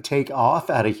didn't even take off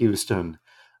out of Houston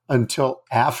until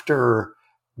after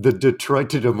the Detroit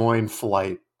to Des Moines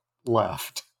flight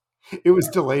left. It was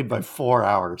delayed by 4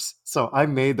 hours. So I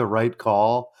made the right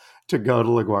call to go to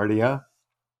LaGuardia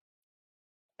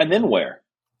And then where?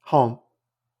 home.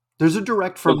 There's a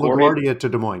direct from LaGuardia? LaGuardia to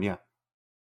Des Moines. Yeah.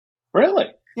 Really?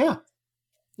 Yeah.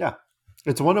 Yeah.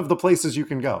 It's one of the places you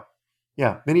can go.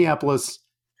 Yeah. Minneapolis,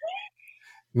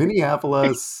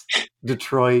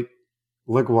 Detroit,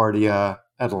 LaGuardia,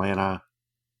 Atlanta.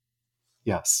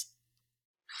 Yes.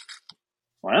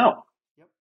 Wow. Yep.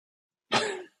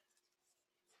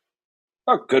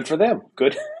 Oh, good for them.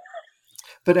 Good.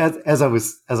 But as I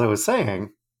was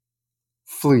saying,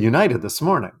 flew United this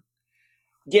morning,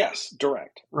 Yes,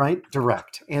 direct. right?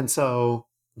 Direct. And so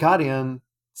got in,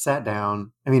 sat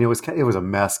down. I mean, it was a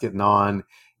mess getting on.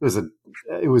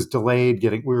 It was delayed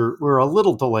getting. We were a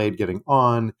little delayed getting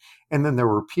on, and then there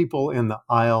were people in the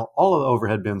aisle. All of the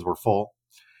overhead bins were full.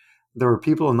 There were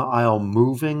people in the aisle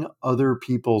moving other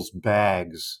people's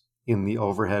bags in the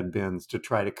overhead bins to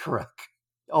try to correct.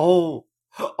 Oh,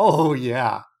 oh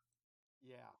yeah,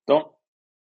 yeah. Don't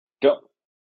don't.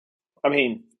 I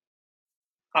mean,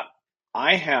 I,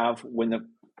 I have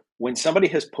when somebody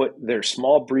has put their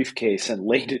small briefcase and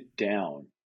laid it down.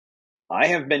 I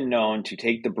have been known to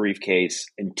take the briefcase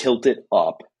and tilt it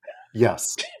up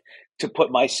Yes. to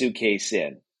put my suitcase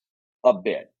in a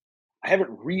bit. I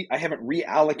haven't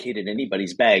reallocated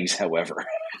anybody's bags, however.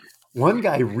 One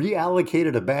guy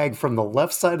reallocated a bag from the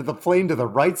left side of the plane to the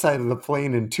right side of the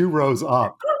plane in 2 rows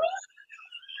up.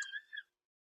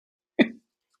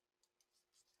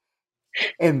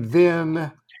 And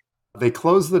then they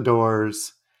closed the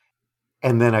doors.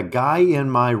 And then a guy in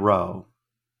my row,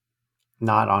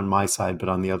 not on my side, but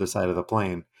on the other side of the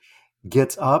plane,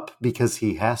 gets up because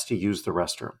he has to use the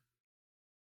restroom.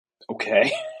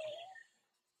 Okay.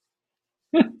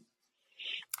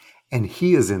 And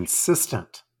he is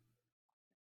insistent.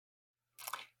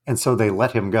 And so they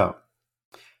let him go.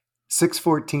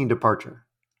 6:14 departure.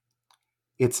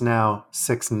 It's now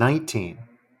 6:19.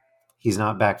 He's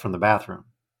not back from the bathroom.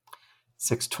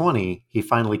 6:20, he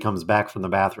finally comes back from the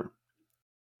bathroom.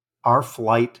 Our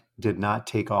flight did not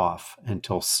take off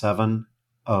until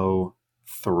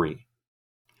 7:03.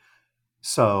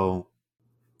 So,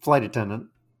 flight attendant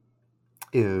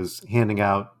is handing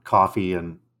out coffee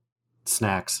and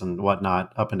snacks and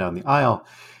whatnot up and down the aisle.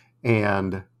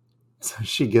 And so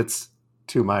she gets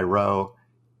to my row,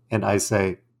 and I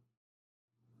say,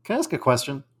 "Can I ask a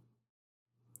question?"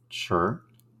 "Sure."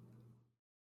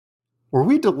 "Were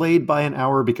we delayed by an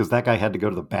hour because that guy had to go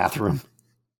to the bathroom?"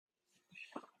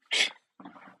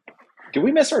 Did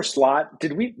we miss our slot?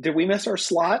 Did we miss our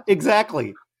slot?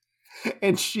 Exactly.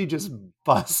 And she just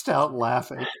bust out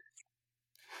laughing,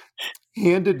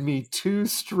 handed me 2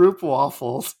 Stroop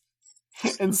waffles,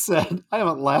 and said, "I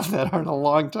haven't laughed that hard in a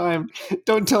long time.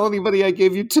 Don't tell anybody I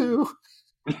gave you 2."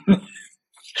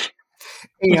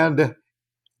 And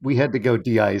we had to go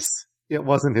de-ice. It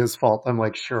wasn't his fault. I'm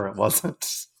like, sure it wasn't.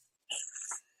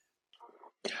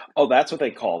 Oh, that's what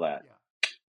they call that. Yeah.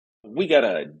 We got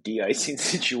a de-icing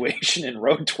situation in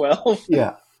row 12.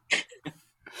 Yeah.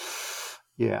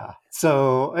 Yeah.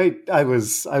 So I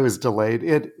was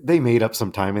delayed. They made up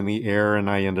some time in the air, and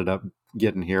I ended up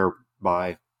getting here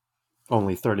by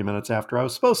only 30 minutes after I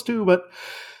was supposed to, but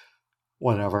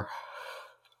whatever.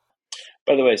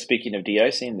 By the way, speaking of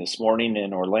de-icing, this morning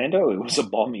in Orlando, it was a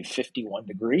balmy 51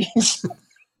 degrees.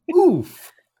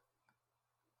 Oof.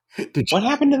 Did you What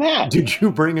happened to that? did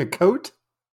you bring a coat?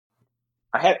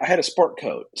 I had a sport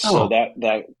coat, so Oh,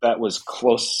 that was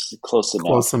close close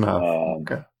enough. enough.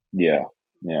 Okay. Yeah,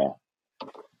 yeah.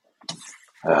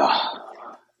 Ugh.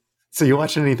 So you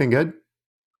watching anything good?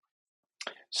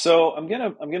 So I'm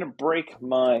gonna break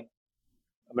my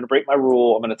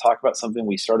rule. I'm gonna talk about something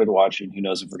we started watching. Who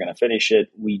knows if we're gonna finish it?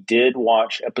 We did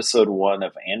watch episode 1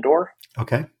 of Andor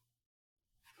Okay.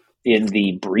 in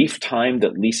the brief time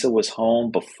that Lisa was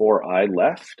home before I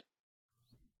left.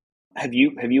 Have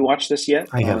you watched this yet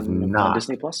I have on not.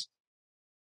 Disney Plus?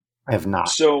 I have not.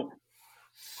 So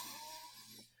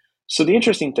the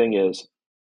interesting thing is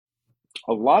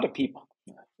a lot of people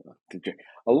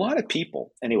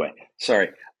anyway, sorry.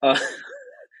 uh,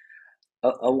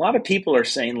 a lot of people are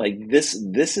saying like this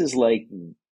is like,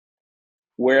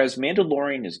 whereas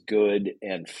Mandalorian is good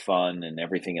and fun and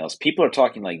everything else, people are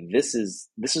talking like this is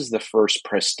the first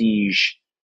prestige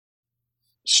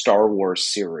Star Wars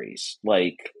series,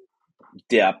 like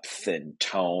depth and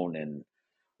tone and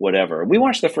whatever. We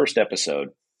watched the first episode,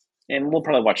 and we'll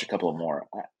probably watch a couple more.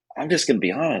 I'm just going to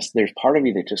be honest. There's part of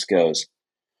me that just goes.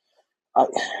 I,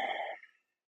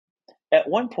 at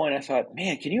one point, I thought,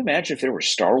 man, can you imagine if there were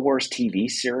Star Wars TV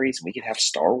series and we could have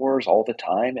Star Wars all the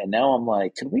time? And now I'm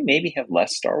like, could we maybe have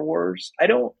less Star Wars? I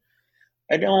don't.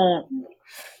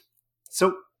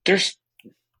 So There's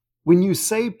when you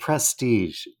say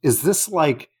prestige, is this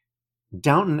like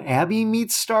Downton Abbey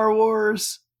meets Star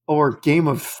Wars or Game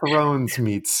of Thrones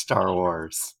meets Star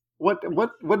Wars? What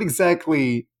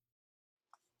exactly?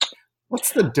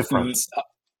 What's the difference?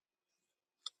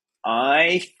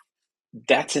 I.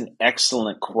 That's an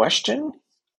excellent question.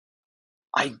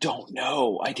 I don't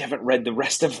know. I haven't read the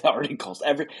rest of the articles.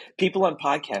 People on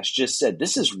podcasts just said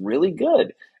this is really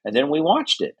good, and then we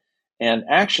watched it. And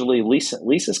actually,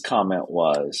 Lisa's comment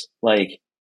was like,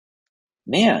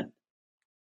 "Man,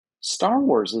 Star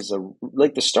Wars is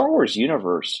the Star Wars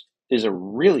universe is a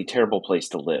really terrible place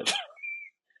to live.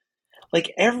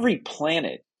 Like every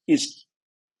planet is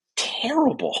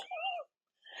terrible.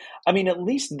 I mean, at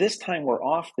least this time we're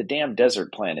off the damn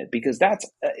desert planet because that's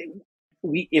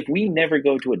if we never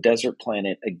go to a desert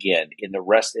planet again in the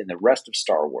rest of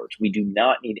Star Wars, we do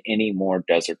not need any more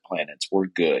desert planets. We're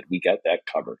good. We got that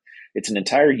covered. It's an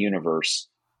entire universe.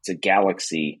 It's a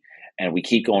galaxy, and we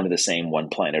keep going to the same one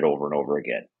planet over and over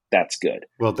again. That's good.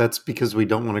 Well, that's because we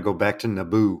don't want to go back to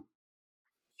Naboo.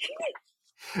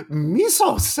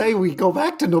 Miso say we go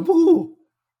back to Naboo.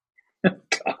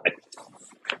 God.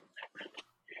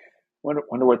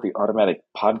 Wonder what the automatic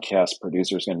podcast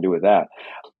producer is going to do with that.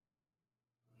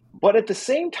 But at the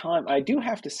same time, I do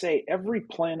have to say,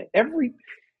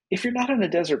 if you're not on a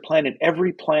desert planet,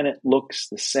 every planet looks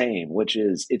the same, which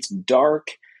is it's dark,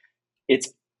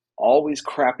 it's always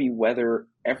crappy weather,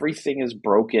 everything is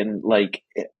broken.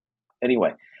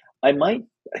 Anyway, I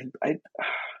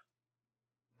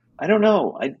don't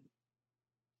know.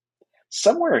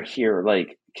 Somewhere here,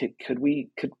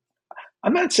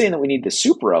 I'm not saying that we need the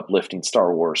super uplifting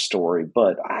Star Wars story,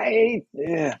 but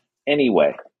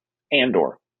anyway,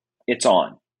 Andor, it's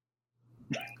on.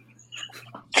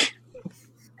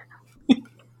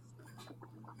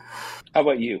 How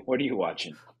about you? What are you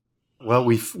watching? Well,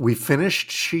 we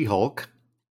finished She-Hulk.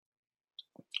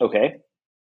 Okay.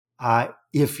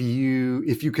 If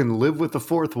you can live with the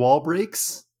fourth wall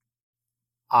breaks,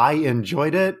 I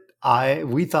enjoyed it.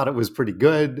 We thought it was pretty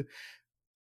good.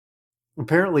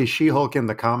 Apparently, She-Hulk in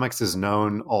the comics is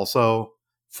known also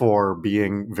for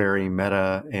being very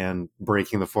meta and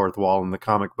breaking the fourth wall in the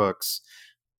comic books,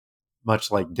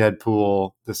 much like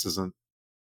Deadpool. This isn't.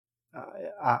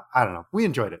 I don't know. We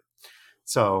enjoyed it.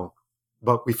 So,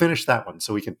 but we finished that one,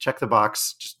 so we can check the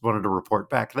box. Just wanted to report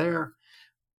back there.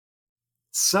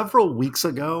 Several weeks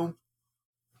ago,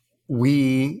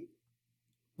 we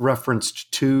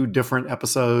referenced 2 different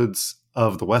episodes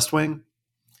of The West Wing.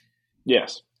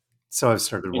 Yes. So I've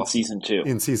started in season 2.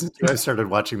 In season 2, I started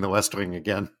watching The West Wing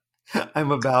again.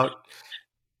 I'm about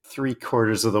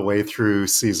 3/4 of the way through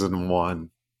season 1.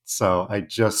 So I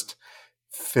just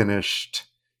finished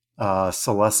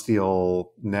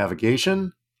Celestial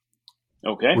Navigation.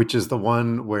 Okay. Which is the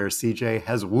one where CJ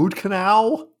has Wood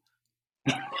Canal.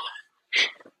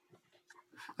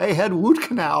 I had Wood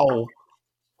Canal.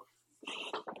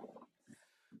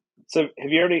 So have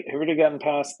you already gotten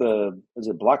past is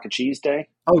it Block of Cheese Day?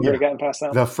 Oh, you already gotten past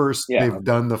that? They've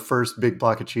done the first big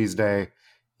Block of Cheese Day.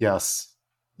 Yes.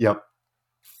 Yep.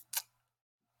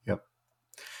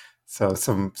 So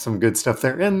some good stuff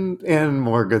there and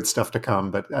more good stuff to come,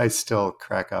 but I still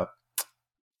crack up.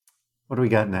 What do we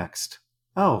got next?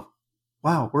 Oh,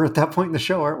 wow. We're at that point in the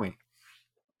show, aren't we?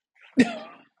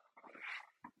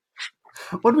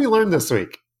 What did we learn this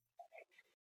week?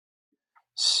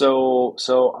 So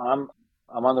I'm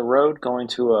on the road going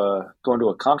to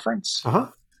a conference.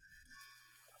 Uh-huh.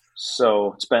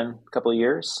 So it's been a couple of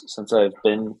years since I've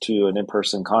been to an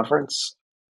in-person conference.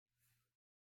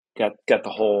 Got the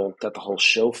whole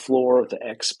show floor of the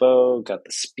expo. Got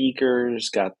the speakers.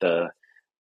 Got the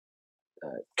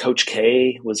Coach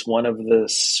K was one of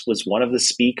the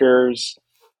speakers.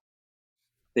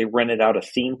 They rented out a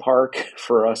theme park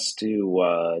for us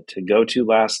to go to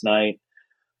last night,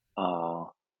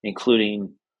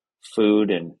 including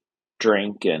food and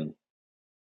drink and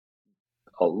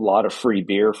a lot of free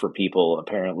beer for people,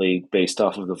 apparently, based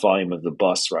off of the volume of the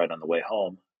bus ride on the way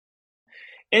home.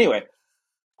 Anyway.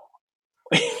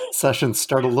 Session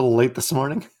start a little late this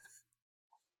morning.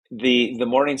 The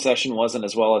morning session wasn't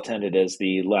as well attended as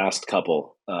the last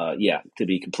couple. To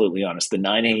be completely honest, the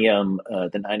 9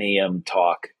 a.m.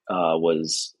 talk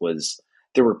was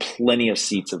there were plenty of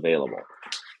seats available.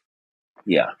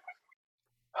 Yeah,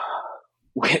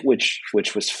 which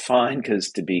was fine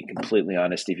because to be completely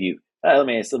honest, if you let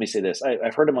me say this.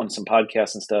 I've heard him on some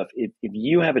podcasts and stuff. If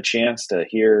you have a chance to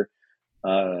hear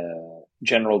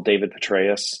General David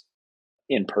Petraeus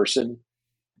in person,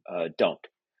 don't.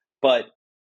 But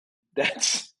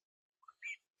that's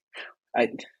I.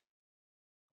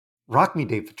 Rock me,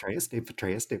 Dave Petraeus, Dave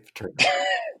Petraeus, Dave Petraeus.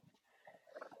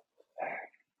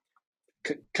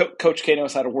 Coach K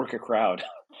knows how to work a crowd.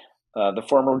 The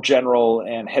former general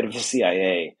and head of the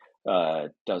CIA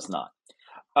does not.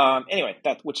 Anyway,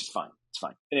 which is fine. It's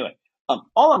fine. Anyway,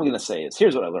 all I'm going to say is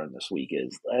here's what I learned this week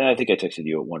is, and I think I texted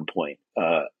you at one point.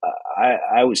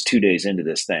 I was 2 days into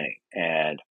this thing,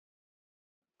 and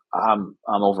I'm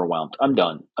overwhelmed. I'm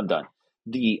done.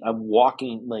 I'm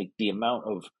walking like the amount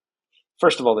of.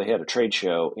 First of all, they had a trade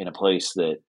show in a place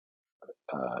that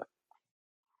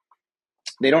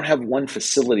they don't have one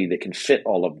facility that can fit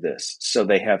all of this. So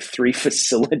they have 3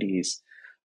 facilities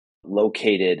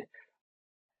located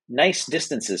nice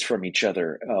distances from each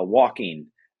other,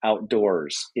 walking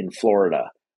outdoors in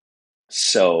Florida.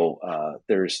 So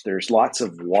there's lots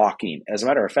of walking. As a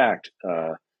matter of fact,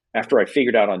 after I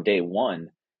figured out on day one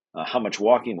how much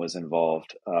walking was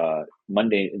involved,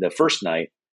 Monday, the first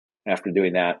night after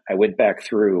doing that, I went back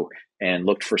through and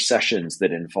looked for sessions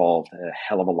that involved a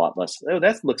hell of a lot less. Oh,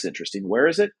 that looks interesting. Where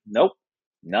is it? Nope,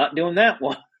 not doing that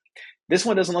one. This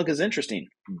one doesn't look as interesting,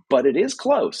 but it is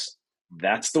close.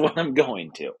 That's the one I'm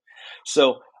going to.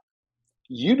 So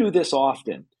you do this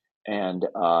often, and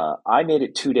I made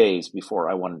it 2 days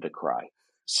before I wanted to cry.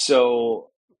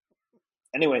 So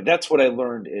anyway, that's what I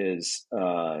learned is,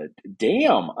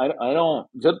 damn, I don't,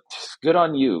 good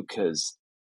on you, because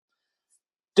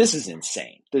this is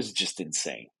insane. This is just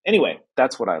insane. Anyway,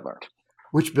 that's what I learned.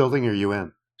 Which building are you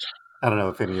in? I don't know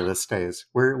if any of this stays.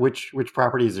 Which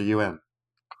properties are you in?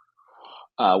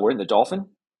 We're in the Dolphin,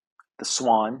 the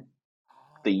Swan,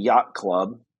 the Yacht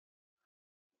Club.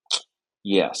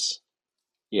 Yes.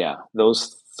 Yeah,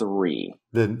 those 3.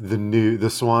 The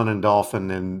Swan and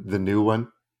Dolphin and the new one?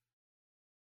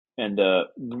 And the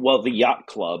Yacht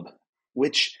Club,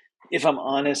 which, if I'm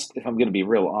honest, if I'm going to be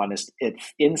real honest,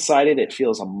 inside it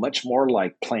feels a much more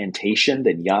like Plantation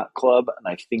than Yacht Club, and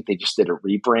I think they just did a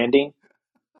rebranding.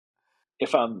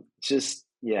 If I'm just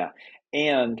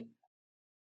and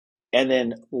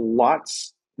then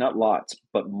not lots,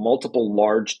 but multiple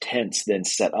large tents then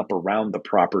set up around the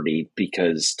property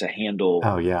because to handle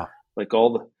like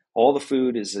all the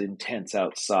food is in tents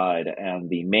outside, and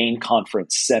the main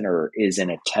conference center is in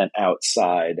a tent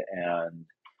outside, and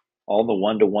all the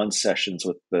one-to-one sessions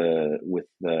with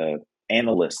the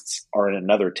analysts are in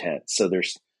another tent. So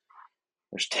there's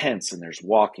tents, and there's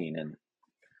walking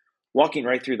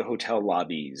right through the hotel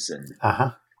lobbies. And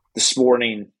this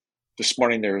morning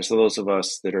there was those of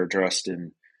us that are dressed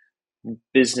in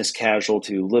business casual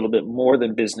to a little bit more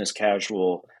than business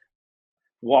casual,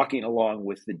 walking along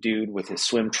with the dude with his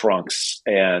swim trunks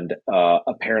and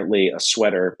apparently a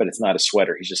sweater, but it's not a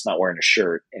sweater. He's just not wearing a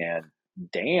shirt, and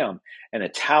a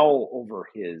towel over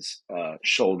his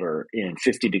shoulder in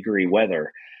 50-degree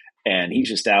weather. And he's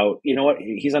just out. You know what?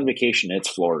 He's on vacation. It's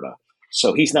Florida.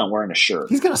 So he's not wearing a shirt.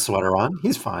 He's got a sweater on.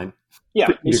 He's fine. Yeah,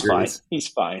 he's fine. He's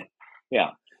fine.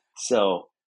 Yeah. So,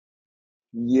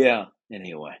 yeah.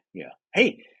 Anyway, yeah.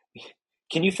 Hey,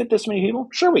 can you fit this many people?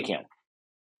 Sure we can.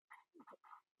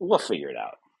 We'll figure it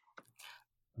out.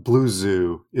 Blue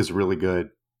Zoo is really good.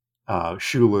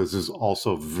 Shula's is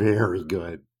also very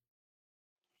good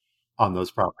on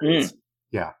those properties.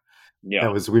 Yeah.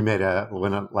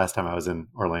 Last time I was in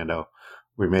Orlando,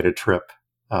 we made a trip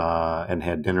and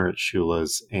had dinner at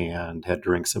Shula's and had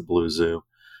drinks at Blue Zoo.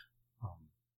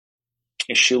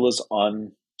 Is Shula's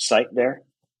on site there?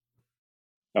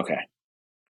 Okay.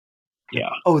 Yeah.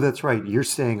 Oh, that's right. You're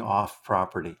staying off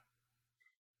property.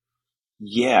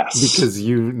 Yes. Because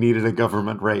you needed a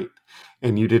government rate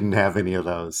and you didn't have any of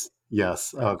those.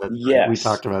 Yes. Oh, that's right. We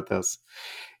talked about this.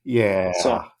 Yeah.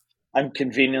 So I'm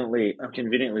conveniently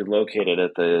located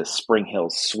at the Spring Hill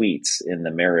Suites in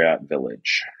the Marriott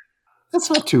Village. That's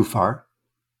not too far.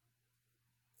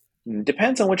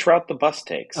 Depends on which route the bus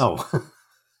takes. Oh.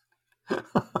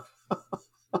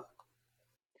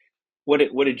 What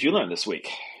did you learn this week?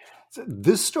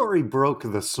 This story broke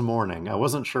this morning. I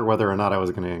wasn't sure whether or not I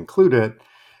was going to include it,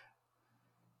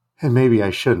 and maybe I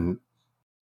shouldn't.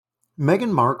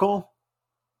 Meghan Markle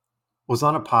was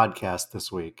on a podcast this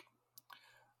week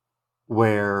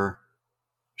where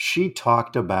she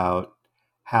talked about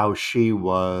how she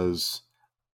was,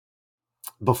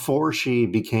 before she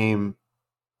became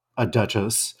a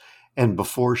duchess and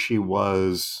before she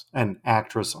was an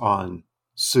actress on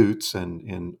Suits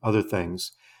and other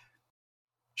things,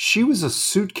 she was a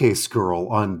suitcase girl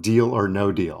on Deal or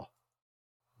No Deal.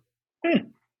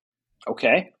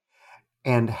 Okay.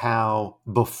 and how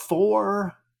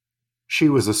before she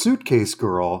was a suitcase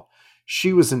girl,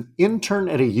 she was an intern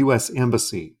at a US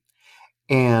embassy.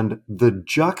 And the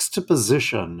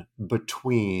juxtaposition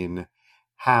between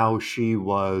how she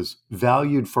was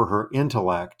valued for her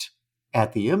intellect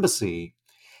at the embassy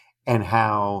and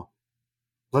how,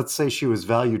 let's say, she was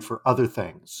valued for other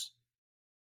things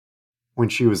when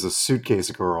she was a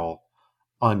suitcase girl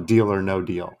on Deal or No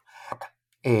Deal.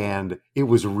 And it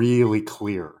was really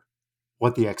clear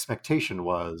what the expectation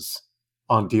was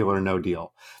on Deal or No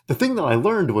Deal. The thing that I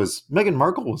learned was Meghan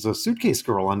Markle was a suitcase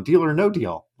girl on Deal or No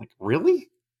Deal. Like, really?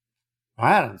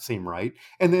 That doesn't seem right.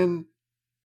 And then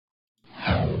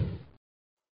I'm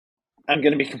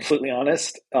going to be completely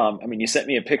honest. You sent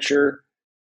me a picture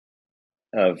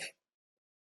of.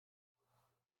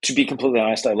 To be completely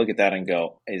honest, I look at that and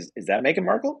go, "Is that Meghan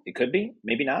Markle? It could be,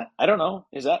 maybe not. I don't know.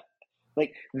 Is that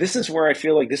like this is where I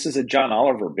feel like this is a John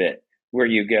Oliver bit where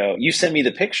you go, you send me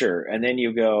the picture, and then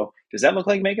you go, does that look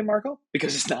like Meghan Markle?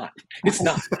 Because it's not. It's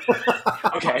not.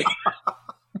 Okay,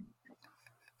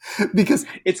 because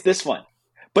it's this one,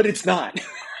 but it's not.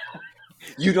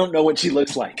 You don't know what she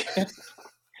looks like.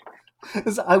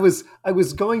 I was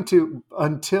going to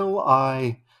until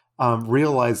I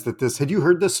realized that this. Had you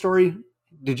heard this story?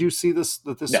 Did you see this?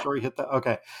 That this No. story hit the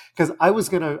okay? Because I was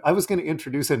gonna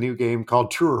introduce a new game called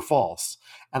True or False,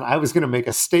 and I was gonna make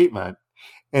a statement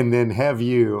and then have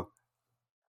you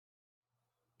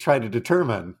try to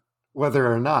determine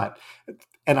whether or not.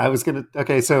 And I was gonna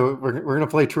okay, so we're gonna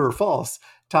play True or False.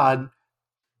 Todd,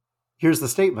 here's the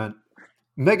statement.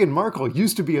 Meghan Markle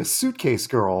used to be a suitcase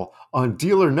girl on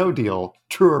Deal or No Deal.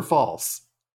 True or false?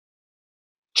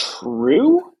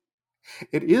 True?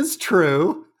 It is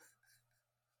true,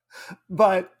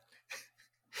 but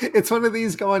it's one of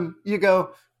these going, you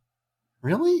go,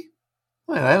 really?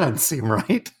 Well, that doesn't seem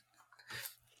right.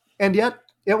 And yet,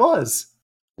 it was.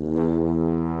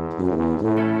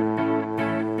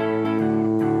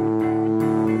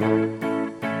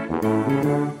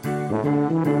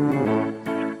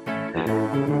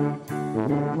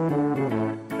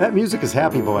 That music is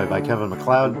Happy Boy by Kevin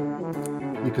MacLeod.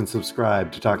 You can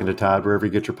subscribe to Talking to Todd wherever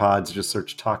you get your pods. Just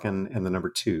search Talking and the number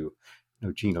 2.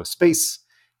 No G, no space.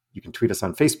 You can tweet us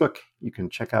on Facebook. You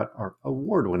can check out our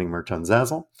award-winning merch on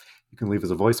Zazzle. You can leave us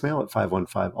a voicemail at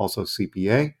 515 also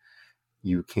CPA.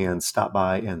 You can stop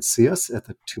by and see us at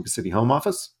the Tuba City home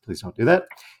office. Please don't do that.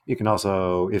 You can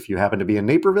also, if you happen to be in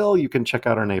Naperville, you can check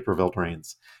out our Naperville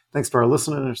drains. Thanks to our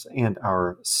listeners and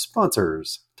our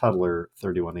sponsors, Toddler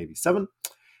 3187,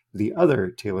 the other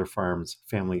Taylor Farms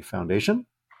Family Foundation,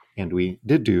 and we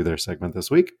did do their segment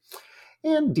this week,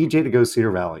 and DJ to Go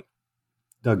Cedar Valley.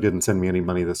 Doug didn't send me any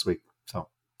money this week, so.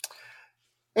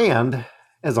 And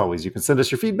as always, you can send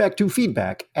us your feedback to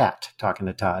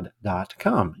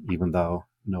feedback@talkingtotodd.com, even though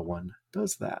no one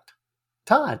does that.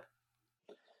 Todd.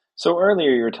 So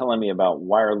earlier you were telling me about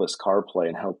wireless CarPlay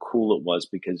and how cool it was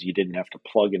because you didn't have to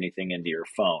plug anything into your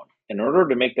phone. In order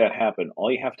to make that happen,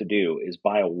 all you have to do is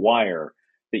buy a wire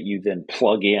that you then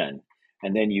plug in,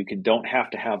 and then don't have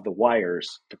to have the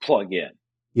wires to plug in.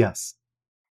 Yes.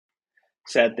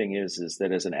 Sad thing is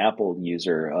that as an Apple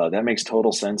user, that makes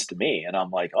total sense to me. And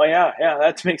I'm like, oh yeah,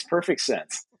 that makes perfect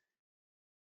sense.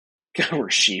 God, we're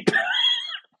sheep.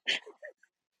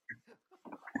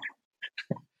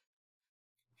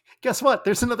 Guess what?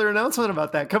 There's another announcement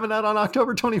about that coming out on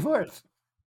October 24th.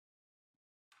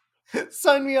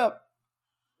 Sign me up.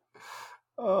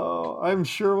 Oh, I'm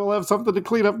sure we'll have something to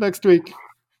clean up next week.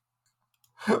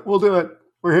 We'll do it.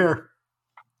 We're here.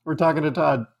 We're talking to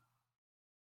Todd.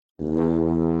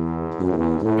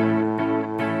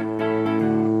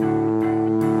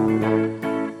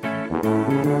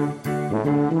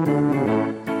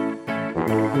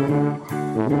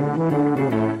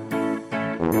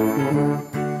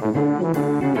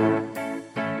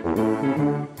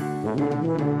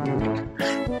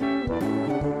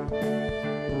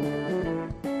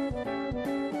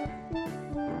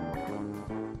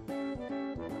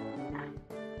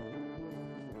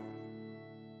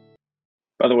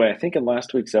 By the way, I think in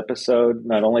last week's episode,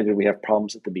 not only did we have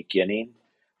problems at the beginning,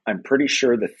 I'm pretty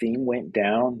sure the theme went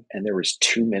down and there was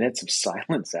 2 minutes of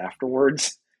silence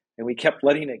afterwards, and we kept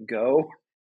letting it go.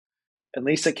 And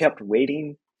Lisa kept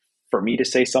waiting for me to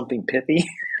say something pithy.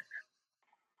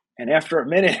 And after a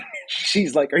minute,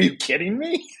 she's like, "Are you kidding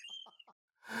me?"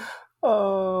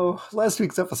 Oh, last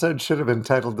week's episode should have been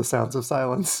titled The Sounds of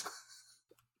Silence.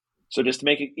 So just to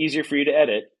make it easier for you to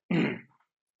edit,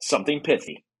 something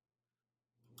pithy.